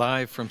out there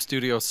live from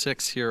Studio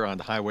 6 here on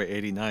Highway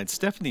 89.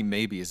 Stephanie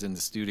Maybe is in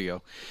the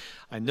studio.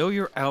 I know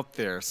you're out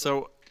there.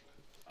 So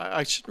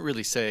I shouldn't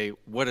really say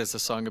what is the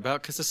song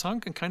about, because the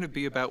song can kind of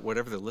be about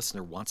whatever the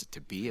listener wants it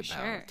to be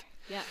about. Sure.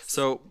 Yes.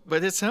 So,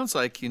 but it sounds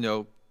like,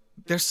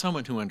 there's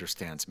someone who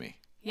understands me.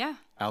 Yeah.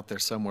 Out there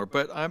somewhere.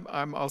 But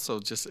I'm also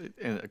just,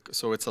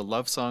 so it's a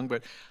love song,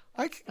 but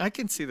I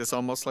can see this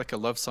almost like a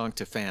love song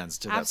to fans,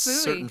 to Absolutely.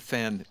 that certain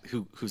fan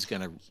who's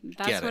going to get it.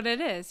 That's what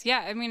it is. Yeah.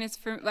 I mean,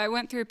 I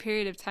went through a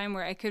period of time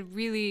where I could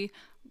really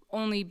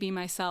only be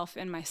myself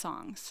in my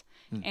songs.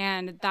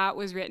 And that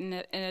was written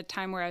in a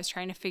time where I was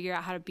trying to figure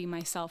out how to be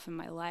myself in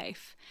my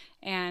life.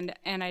 And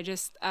I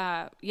just,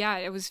 I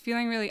was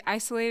feeling really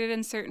isolated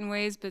in certain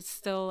ways, but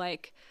still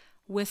like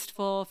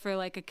wistful for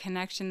like a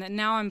connection that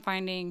now I'm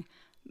finding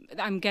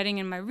I'm getting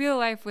in my real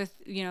life with,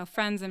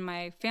 friends and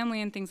my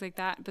family and things like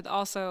that, but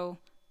also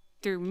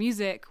through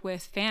music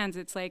with fans,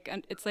 it's like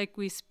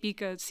we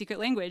speak a secret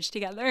language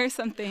together or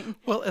something.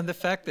 Well, and the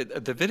fact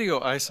that the video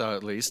I saw,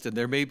 at least, and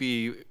there may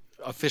be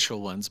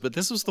official ones, but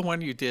this was the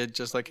one you did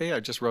just like, hey, I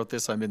just wrote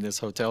this, I'm in this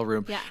hotel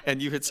room. Yeah.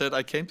 And you had said,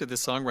 I came to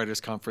this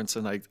songwriters conference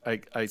and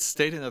I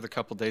stayed another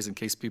couple days in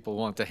case people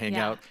want to hang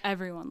out.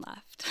 Everyone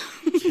left.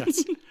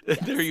 Yes. Yes.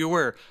 There you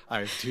were.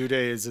 I have 2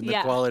 days in the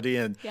quality.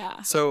 And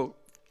so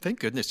thank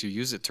goodness you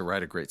use it to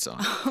write a great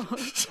song.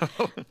 So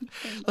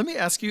let me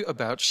ask you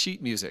about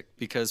sheet music,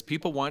 because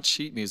people want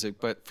sheet music,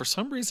 but for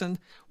some reason,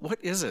 what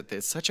is it?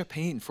 It's such a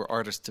pain for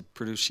artists to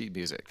produce sheet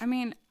music. I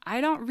mean, I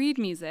don't read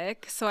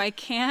music, so I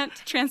can't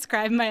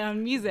transcribe my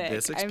own music.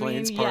 This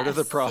explains part of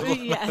the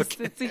problem. Yes,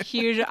 Okay. it's a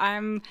huge,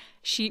 I'm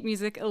sheet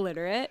music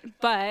illiterate,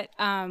 but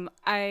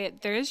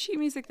there is sheet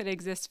music that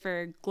exists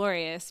for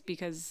Glorious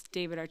because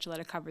David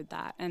Archuleta covered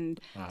that. And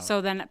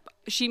so then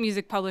sheet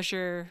music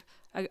publisher,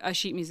 a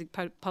sheet music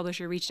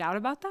publisher reached out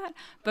about that.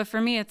 But for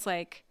me, it's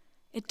like,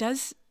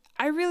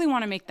 I really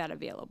want to make that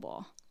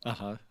available.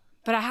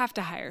 But I have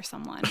to hire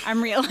someone.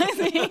 I'm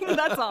realizing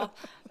that's all.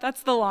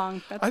 That's the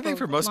long. That's I think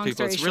for most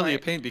people, it's really a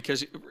short. pain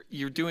because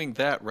you're doing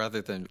that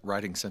rather than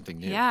writing something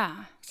new.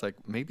 Yeah. It's like,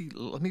 maybe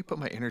let me put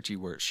my energy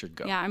where it should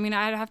go. Yeah. I mean,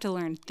 I'd have to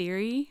learn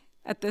theory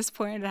at this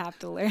point. I'd have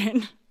to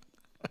learn.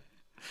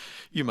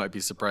 You might be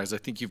surprised. I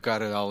think you've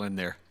got it all in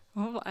there.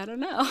 Well, I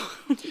don't know.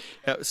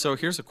 So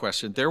here's a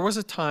question. There was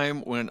a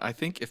time when I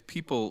think if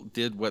people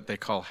did what they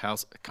call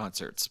house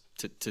concerts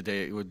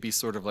today, it would be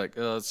sort of like,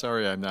 oh,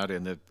 sorry, I'm not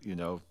in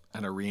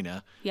an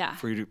arena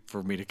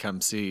for me to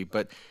come see.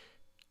 But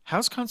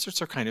house concerts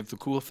are kind of the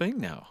cool thing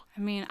now. I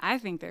mean, I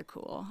think they're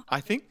cool.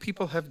 I think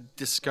people have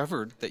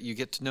discovered that you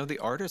get to know the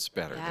artists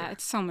better. Yeah, there.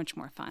 it's so much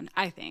more fun,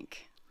 I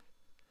think.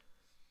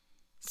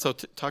 So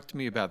talk to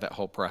me about that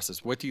whole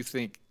process. What do you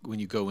think when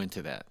you go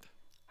into that?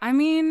 I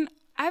mean,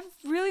 I've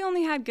really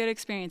only had good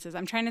experiences.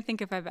 I'm trying to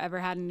think if I've ever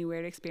had any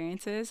weird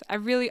experiences.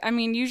 Usually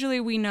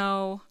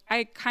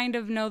I kind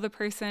of know the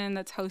person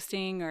that's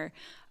hosting, or,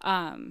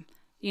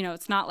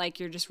 it's not like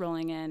you're just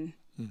rolling in,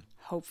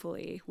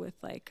 hopefully, with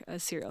like a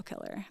serial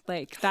killer.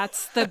 Like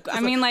that's Come it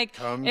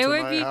to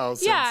would my be,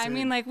 house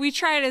we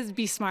try to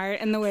be smart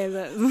in the way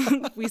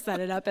that we set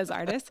it up as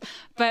artists.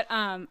 But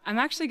I'm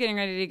actually getting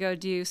ready to go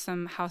do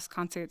some house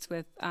concerts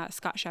with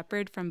Scott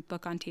Shepard from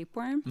Book on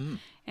Tapeworm.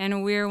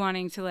 And we're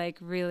wanting to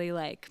really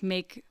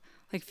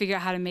figure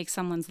out how to make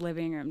someone's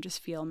living room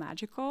just feel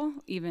magical,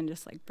 even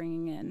just like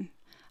bringing in,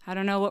 I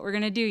don't know what we're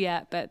going to do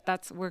yet,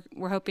 but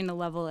we're hoping to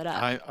level it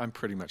up. I'm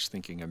pretty much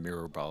thinking a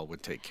mirror ball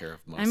would take care of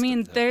most I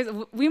mean, of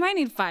that. we might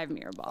need 5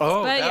 mirror balls.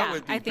 Oh, but that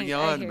would be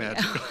beyond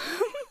magical.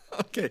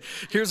 Okay,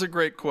 here's a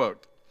great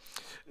quote.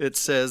 It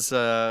says,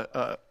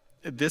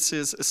 this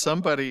is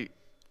somebody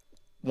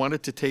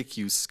wanted to take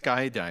you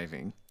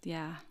skydiving.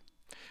 Yeah.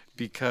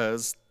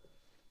 Because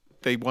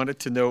they wanted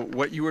to know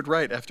what you would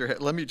write after.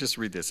 Let me just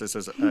read this. It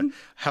says,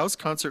 house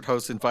concert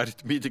host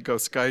invited me to go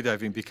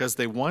skydiving because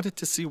they wanted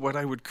to see what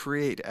I would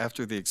create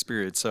after the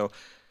experience. So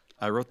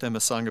I wrote them a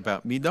song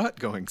about me not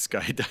going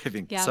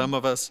skydiving. Yeah. Some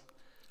of us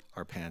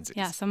are pansies.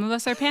 Yeah, some of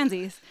us are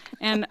pansies.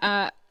 And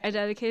I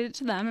dedicated it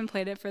to them and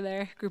played it for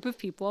their group of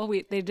people.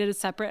 They did a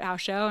separate house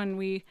show and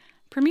we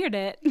premiered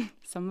it.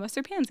 Some of us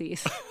are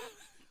pansies.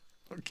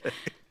 Okay.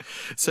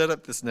 Set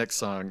up this next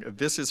song.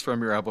 This is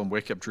from your album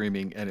Wake Up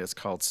Dreaming, and it's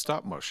called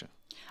Stop Motion.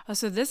 Oh,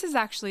 so this is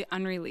actually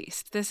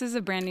unreleased. This is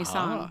a brand new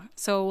song.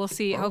 So we'll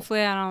see.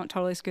 Hopefully I don't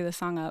totally screw the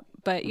song up.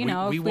 But, we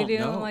if we won't do,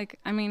 know.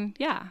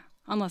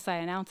 unless I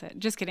announce it.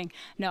 Just kidding.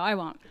 No, I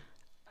won't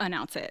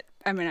announce it.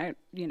 I mean,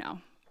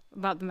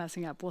 about the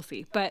messing up, we'll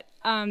see. But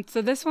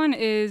so this one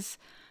it's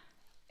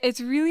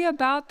really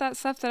about that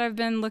stuff that I've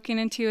been looking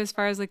into as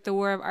far as like the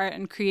war of art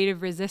and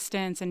creative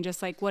resistance and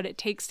just like what it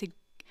takes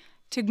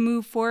to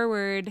move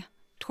forward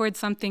towards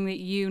something that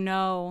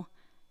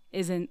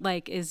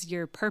is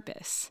your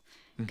purpose.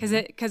 Because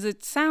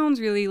it sounds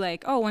really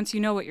like, oh, once you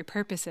know what your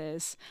purpose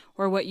is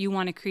or what you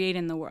want to create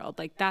in the world,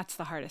 like that's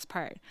the hardest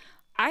part.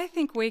 I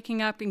think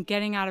waking up and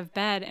getting out of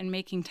bed and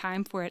making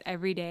time for it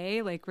every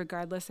day, like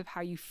regardless of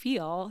how you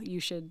feel, you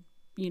should,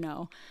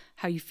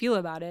 how you feel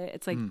about it.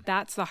 It's like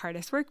that's the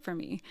hardest work for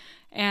me.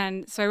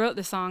 And so I wrote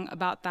the song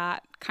about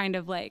that, kind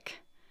of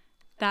like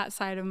that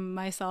side of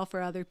myself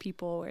or other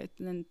people, where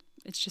then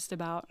it's just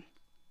about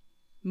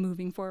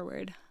moving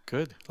forward.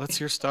 Good. Let's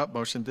hear Stop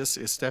Motion. This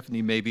is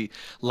Stephanie Maybe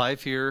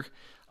live here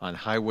on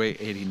Highway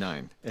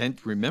 89. And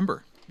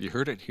remember, you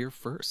heard it here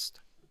first.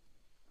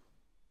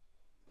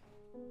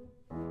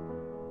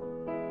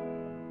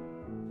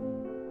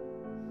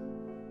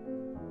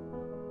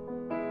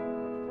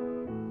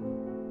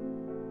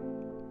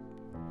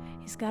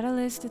 He's got a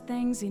list of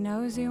things he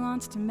knows he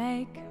wants to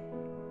make.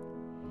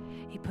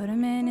 He put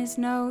them in his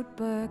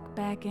notebook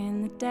back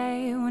in the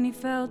day when he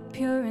felt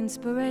pure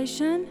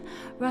inspiration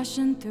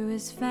rushing through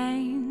his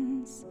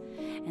veins.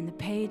 And the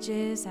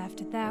pages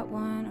after that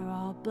one are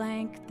all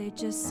blank. They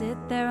just sit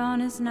there on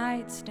his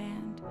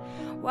nightstand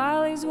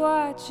while he's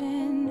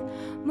watching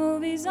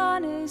movies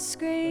on his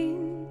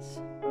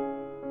screens.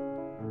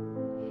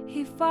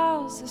 He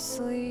falls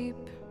asleep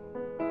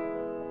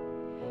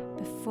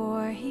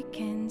before he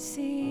can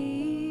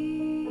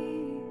see.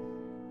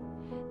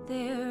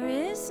 There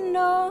is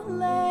no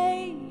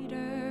later,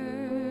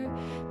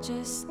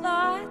 just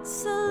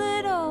lots of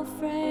little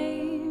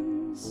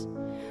frames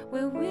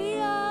where we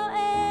all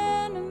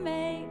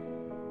animate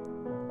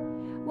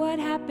what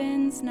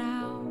happens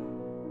now.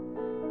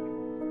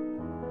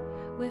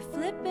 We're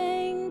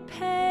flipping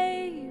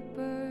papers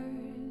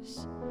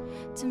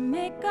to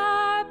make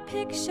our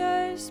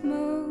pictures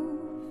move.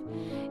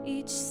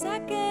 Each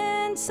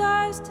second's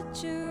ours to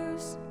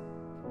choose.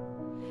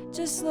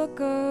 Just look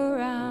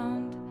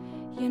around,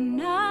 you're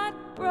not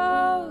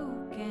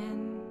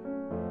broken.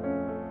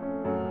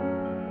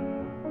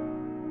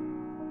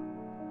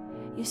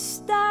 You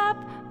stop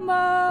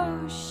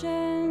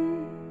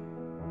motion.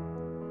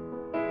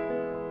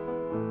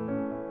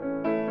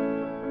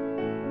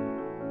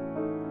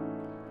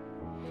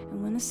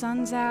 And when the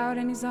sun's out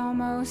and he's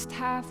almost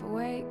half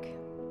awake,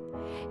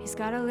 he's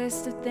got a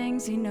list of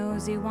things he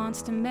knows he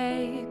wants to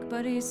make,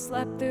 but he's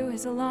slept through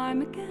his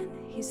alarm again.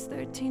 He's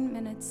 13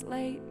 minutes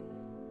late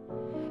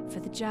for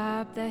the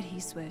job that he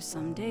swears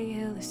someday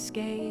he'll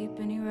escape,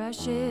 and he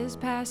rushes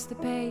past the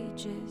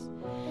pages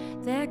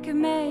that could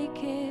make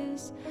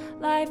his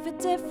life a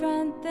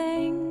different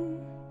thing.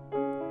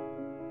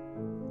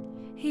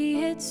 He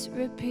hits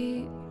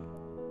repeat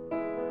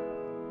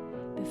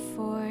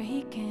before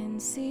he can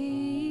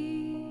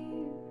see.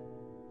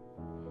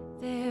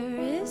 There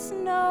is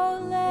no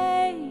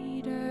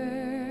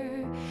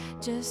later,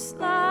 just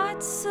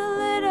lots of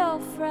little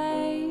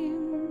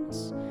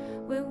frames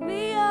where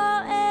we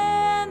all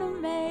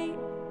animate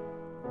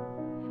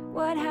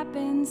what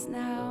happens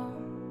now.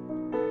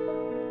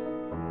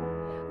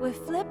 We're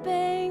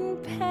flipping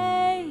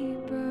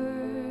papers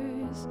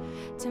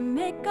to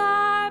make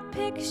our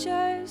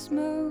pictures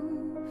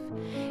move.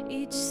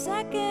 Each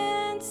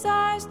second's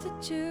ours to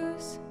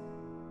choose.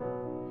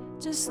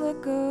 Just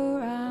look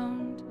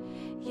around,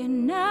 you're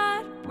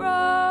not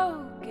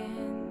broken.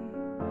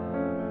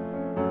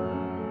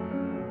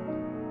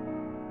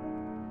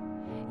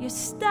 You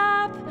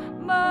stop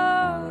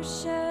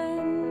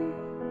motion.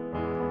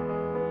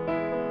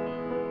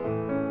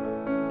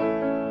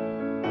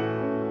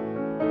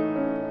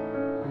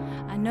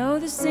 I know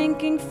the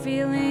sinking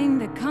feeling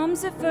that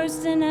comes at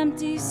first in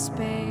empty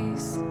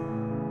space,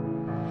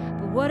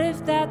 but what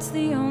if that's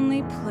the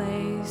only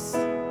place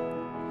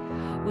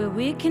where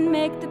we can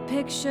make the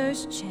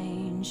pictures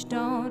change?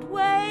 Don't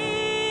wait,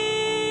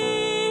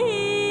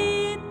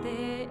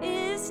 there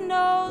is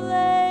no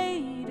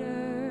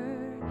later,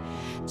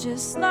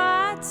 just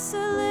lots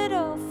of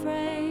little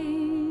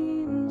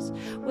frames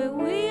where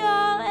we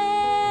all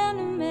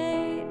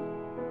animate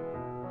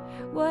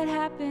what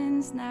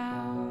happens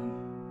now.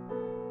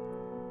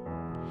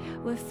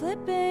 We're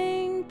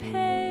flipping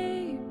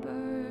papers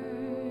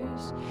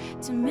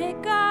to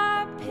make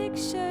our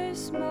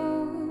pictures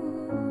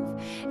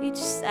move. Each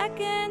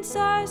second's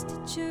ours to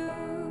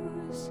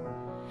choose.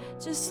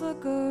 Just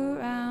look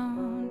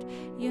around,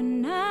 you're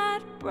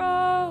not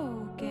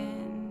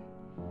broken.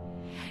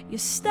 You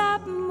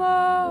stop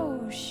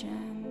motion.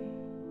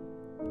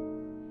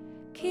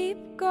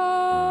 Keep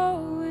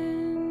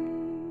going.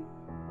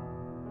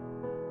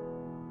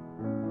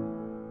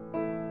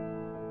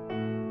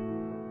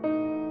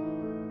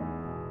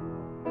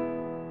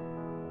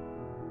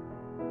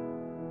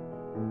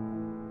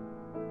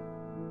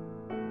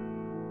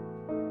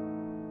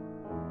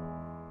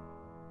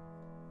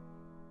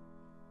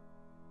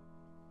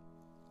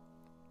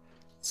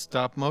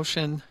 Stop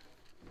Motion.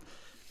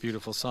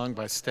 Beautiful song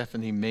by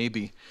Stephanie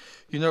Maybe.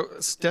 You know,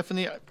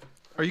 Stephanie,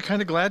 are you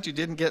kind of glad you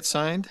didn't get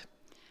signed?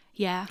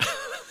 Yeah.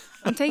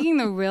 I'm taking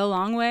the real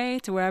long way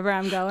to wherever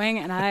I'm going,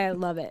 and I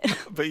love it.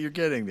 But you're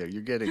getting there.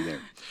 You're getting there.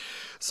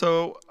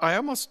 So I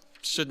almost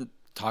shouldn't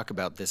talk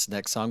about this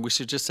next song. We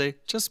should just say,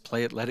 just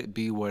play it, let it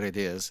be what it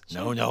is.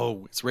 Sure.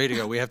 No, it's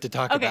radio. We have to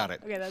talk about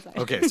it. Okay, that's fine.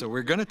 Okay, so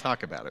we're going to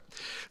talk about it.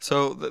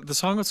 So the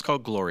song is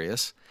called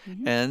Glorious.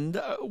 Mm-hmm.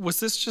 And was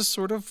this just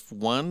sort of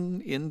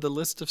one in the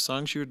list of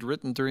songs you had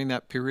written during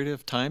that period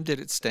of time? Did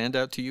it stand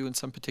out to you in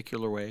some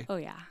particular way? Oh,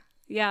 yeah.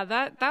 Yeah,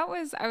 that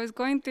was, I was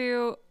going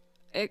through,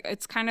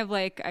 it's kind of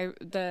like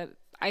the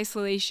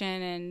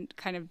isolation and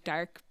kind of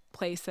dark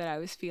place that I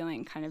was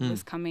feeling kind of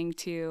was coming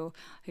to,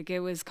 like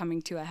it was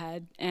coming to a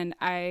head. And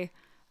I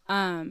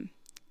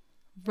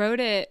wrote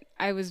it,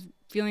 I was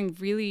feeling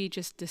really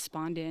just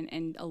despondent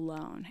and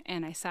alone.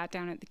 And I sat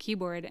down at the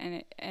keyboard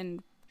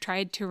and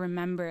tried to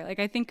remember, like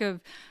I think of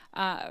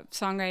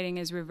songwriting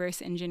as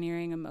reverse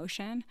engineering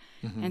emotion.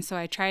 Mm-hmm. And so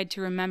I tried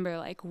to remember,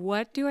 like,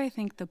 what do I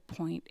think the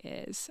point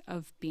is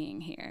of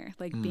being here?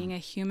 Like being a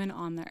human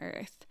on the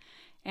earth.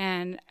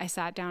 And I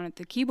sat down at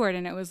the keyboard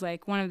and it was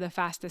like one of the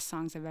fastest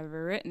songs I've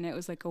ever written. It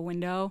was like a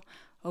window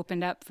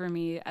opened up for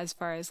me as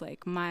far as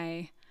like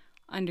my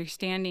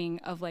understanding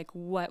of like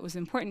what was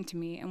important to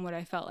me and what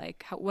I felt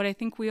like, what I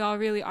think we all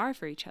really are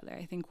for each other.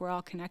 I think we're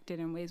all connected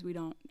in ways we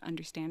don't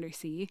understand or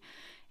see.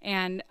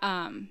 And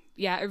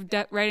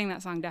writing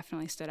that song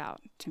definitely stood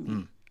out to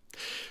me.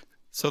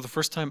 So the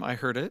first time I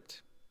heard it,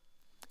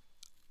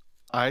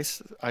 I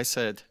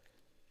said,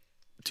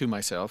 to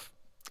myself,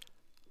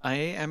 I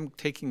am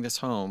taking this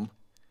home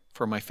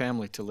for my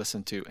family to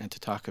listen to and to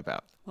talk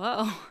about.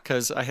 Whoa.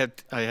 Because I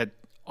had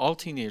all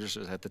teenagers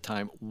at the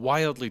time,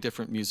 wildly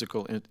different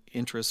musical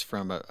interests,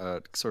 from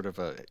a sort of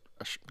a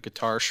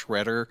guitar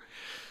shredder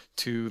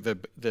to the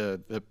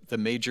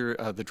major,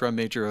 the drum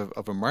major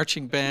of a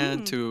marching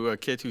band, to a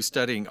kid who's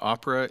studying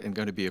opera and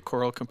going to be a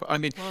choral composer. I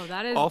mean,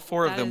 Whoa, all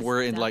four of them is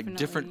were in like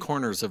definitely- different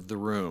corners of the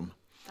room.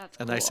 That's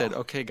And I said,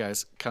 cool. okay,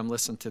 guys, come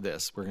listen to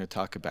this. We're going to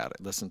talk about it.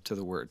 Listen to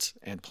the words,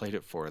 and played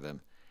it for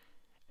them.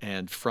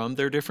 And from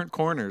their different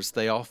corners,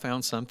 they all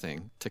found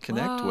something to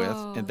connect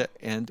with,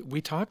 and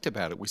we talked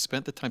about it. We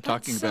spent the time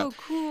talking That's so about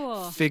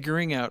cool.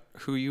 figuring out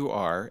who you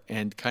are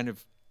and kind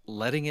of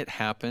letting it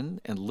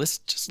happen and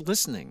just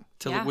listening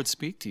till Yeah. it would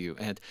speak to you.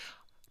 And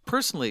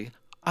personally,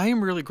 I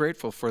am really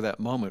grateful for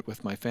that moment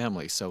with my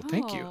family. So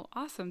thank you. Oh,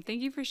 awesome.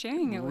 Thank you for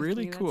sharing it with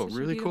Really me. That's cool, such a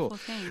really cool.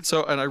 beautiful thing.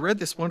 So, and I read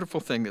this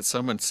wonderful thing that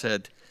someone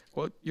said,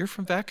 well, you're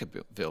from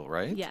Vacaville,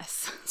 right?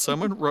 Yes.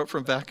 Someone wrote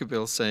from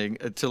Vacaville saying,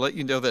 to let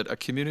you know that a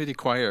community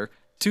choir,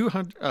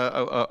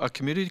 a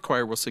community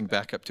choir will sing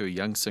backup to a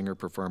young singer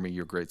performing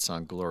your great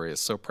song,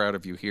 Glorious. So proud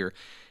of you here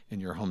in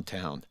your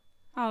hometown.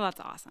 Oh, that's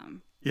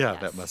awesome. Yeah,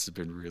 Yes. that must have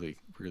been really,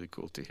 really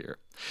cool to hear.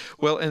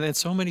 Well, and then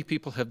so many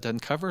people have done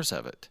covers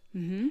of it.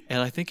 Mm-hmm.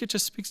 And I think it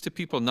just speaks to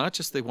people, not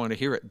just they want to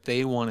hear it,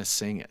 they want to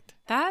sing it.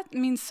 That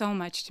means so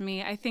much to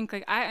me. I think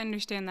like I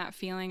understand that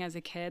feeling as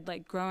a kid,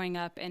 like growing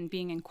up and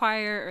being in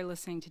choir or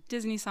listening to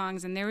Disney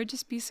songs, and there would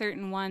just be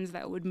certain ones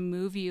that would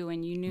move you,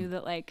 and you knew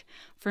that, like,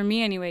 for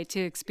me anyway, to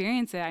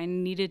experience it, I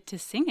needed to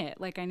sing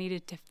it. Like I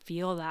needed to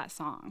feel that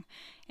song.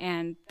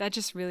 And that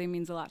just really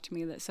means a lot to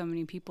me that so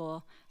many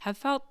people have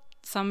felt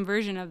some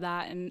version of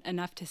that and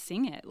enough to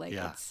sing it. Like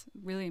Yeah. it's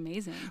really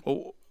amazing.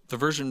 Oh, the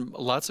version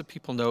lots of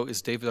people know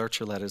is David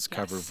Archuleta's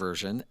cover Yes.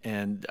 version.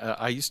 And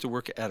I used to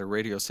work at a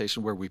radio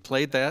station where we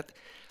played that.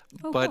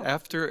 Oh, But cool.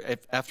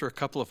 after a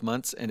couple of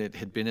months and it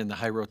had been in the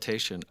high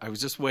rotation, I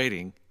was just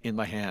waiting in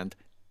my hand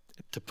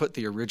to put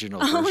the original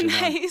Oh, version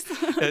nice.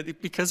 on.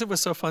 Because it was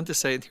so fun to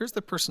say, here's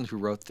the person who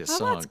wrote this Oh,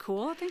 song. that's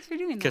cool. Thanks for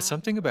doing Because that.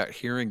 something about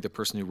hearing the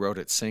person who wrote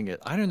it sing it,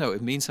 I don't know,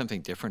 it means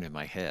something different in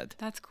my head.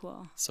 That's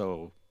cool.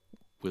 So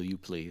will you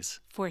please?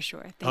 For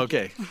sure. Thank you.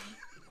 Okay.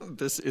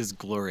 This is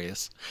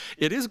glorious.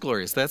 It is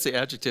glorious. That's the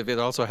adjective. It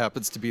also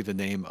happens to be the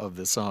name of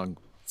the song,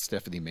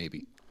 Stephanie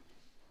Maybe.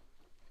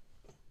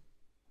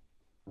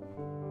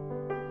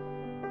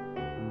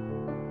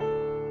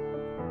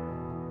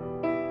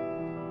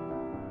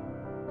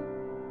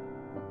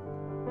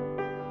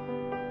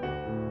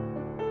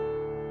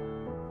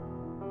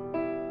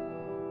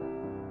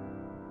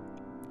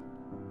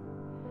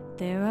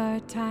 There are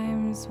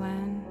times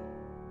when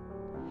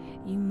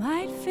you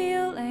might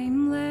feel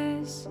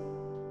aimless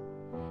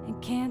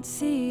and can't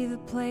see the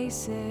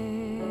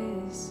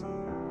places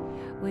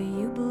where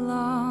you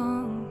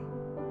belong,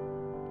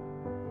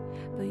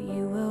 but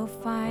you will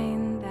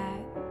find that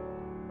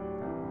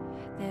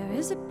there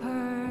is a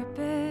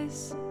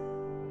purpose.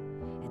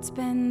 It's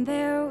been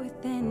there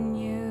within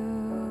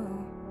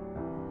you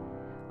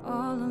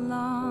all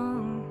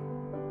along,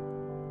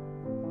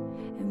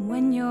 and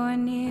when you're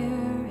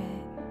near it,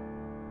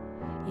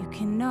 you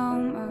can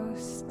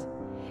almost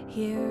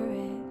hear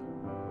it.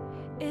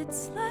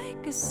 It's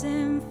like a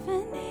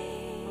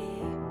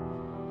symphony.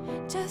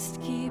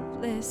 Just keep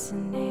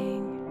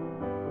listening,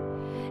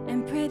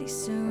 and pretty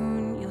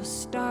soon you'll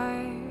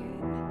start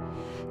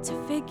to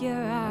figure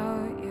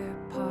out your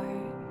part.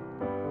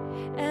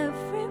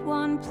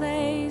 Everyone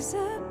plays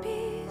a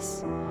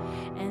piece,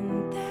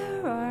 and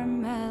there are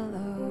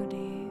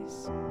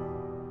melodies,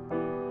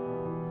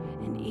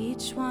 and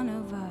each one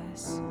of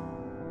us,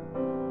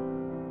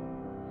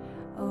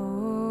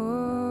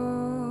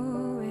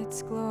 oh,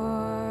 it's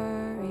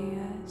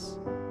glorious.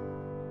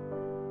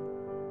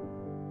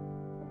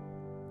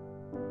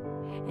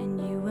 And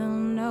you will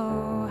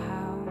know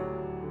how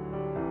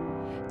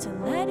to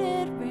let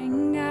it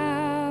ring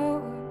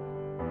out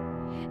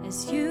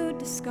as you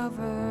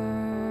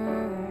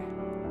discover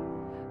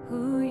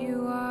who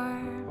you are.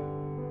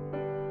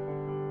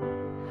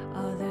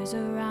 Others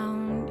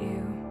around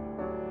you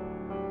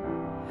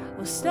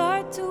will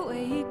start to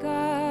wake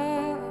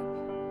up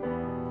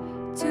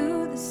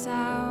to the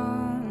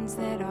sounds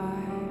that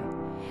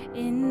are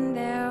in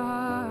their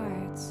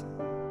hearts.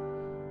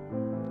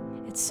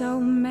 It's so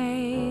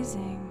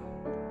amazing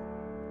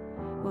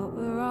what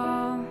we're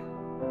all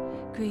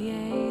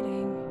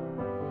creating.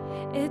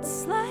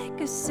 It's like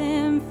a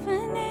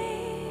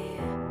symphony.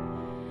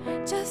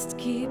 Just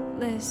keep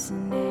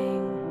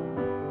listening,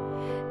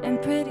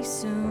 and pretty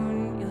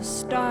soon you'll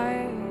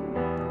start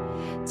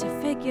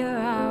to figure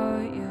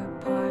out your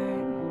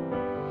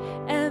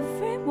part.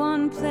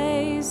 Everyone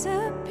plays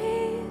a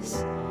piece,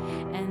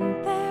 and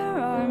there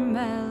are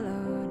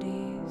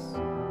melodies,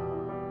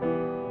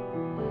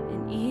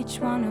 and each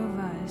one of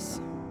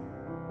us,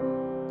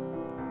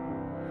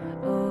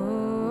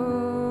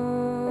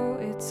 oh,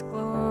 it's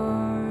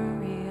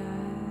glorious.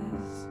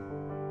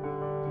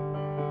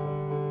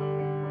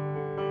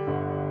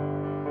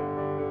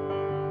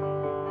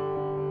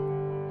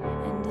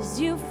 And as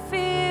you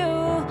feel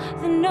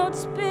not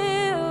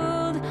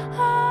spilled.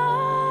 Oh,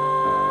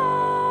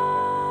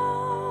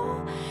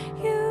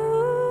 you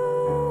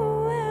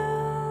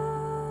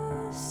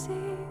will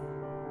see.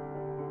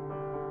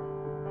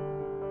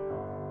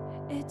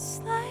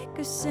 It's like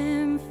a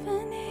symphony.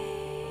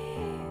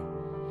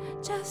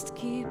 Just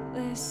keep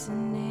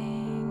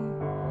listening,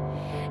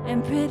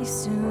 and pretty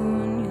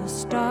soon you'll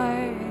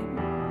start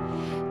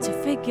to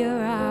figure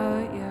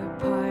out your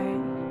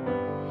part.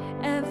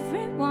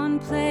 Everyone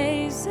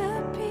plays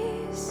a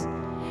piece,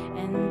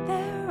 and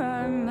there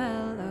are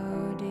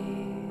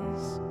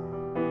melodies,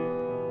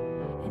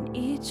 and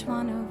each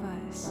one of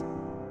us,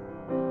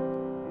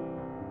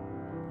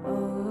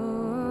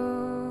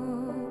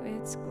 oh,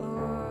 it's glorious.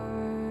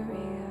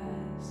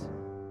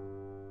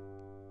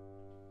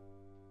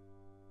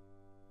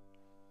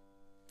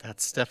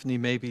 That's Stephanie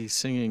Maybe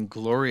singing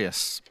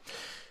Glorious.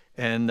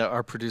 And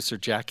our producer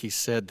Jackie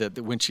said that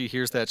when she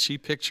hears that, she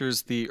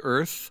pictures the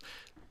Earth,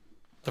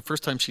 the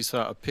first time she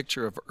saw a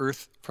picture of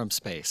Earth from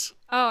space.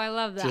 Oh, I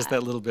love that. Just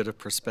that little bit of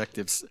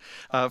perspective.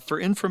 For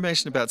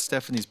information about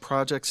Stephanie's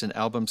projects and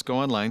albums, go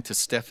online to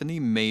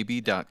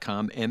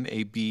stephaniemaybe.com,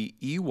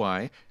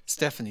 M-A-B-E-Y.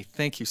 Stephanie,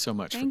 thank you so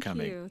much for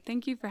coming.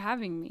 Thank you for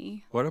having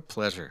me. What a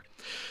pleasure.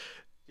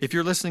 If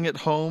you're listening at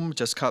home,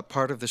 just caught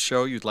part of the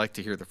show, you'd like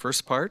to hear the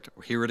first part,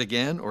 or hear it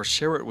again, or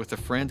share it with a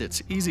friend,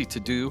 it's easy to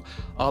do.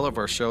 All of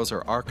our shows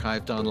are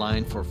archived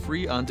online for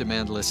free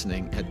on-demand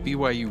listening at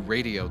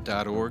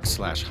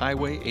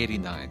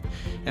byuradio.org/highway89.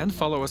 And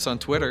follow us on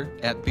Twitter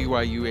at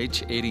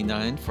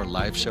BYUH89 for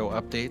live show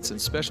updates and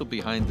special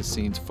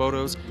behind-the-scenes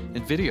photos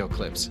and video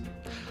clips.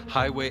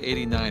 Highway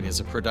 89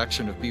 is a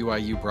production of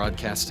BYU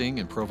Broadcasting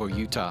in Provo,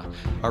 Utah.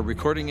 Our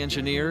recording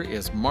engineer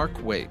is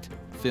Mark Waite.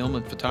 Film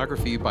and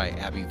photography by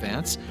Abby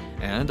Vance,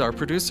 and our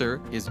producer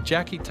is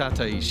Jackie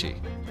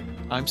Tataishi.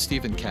 I'm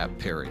Stephen Cap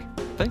Perry.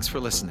 Thanks for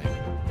listening.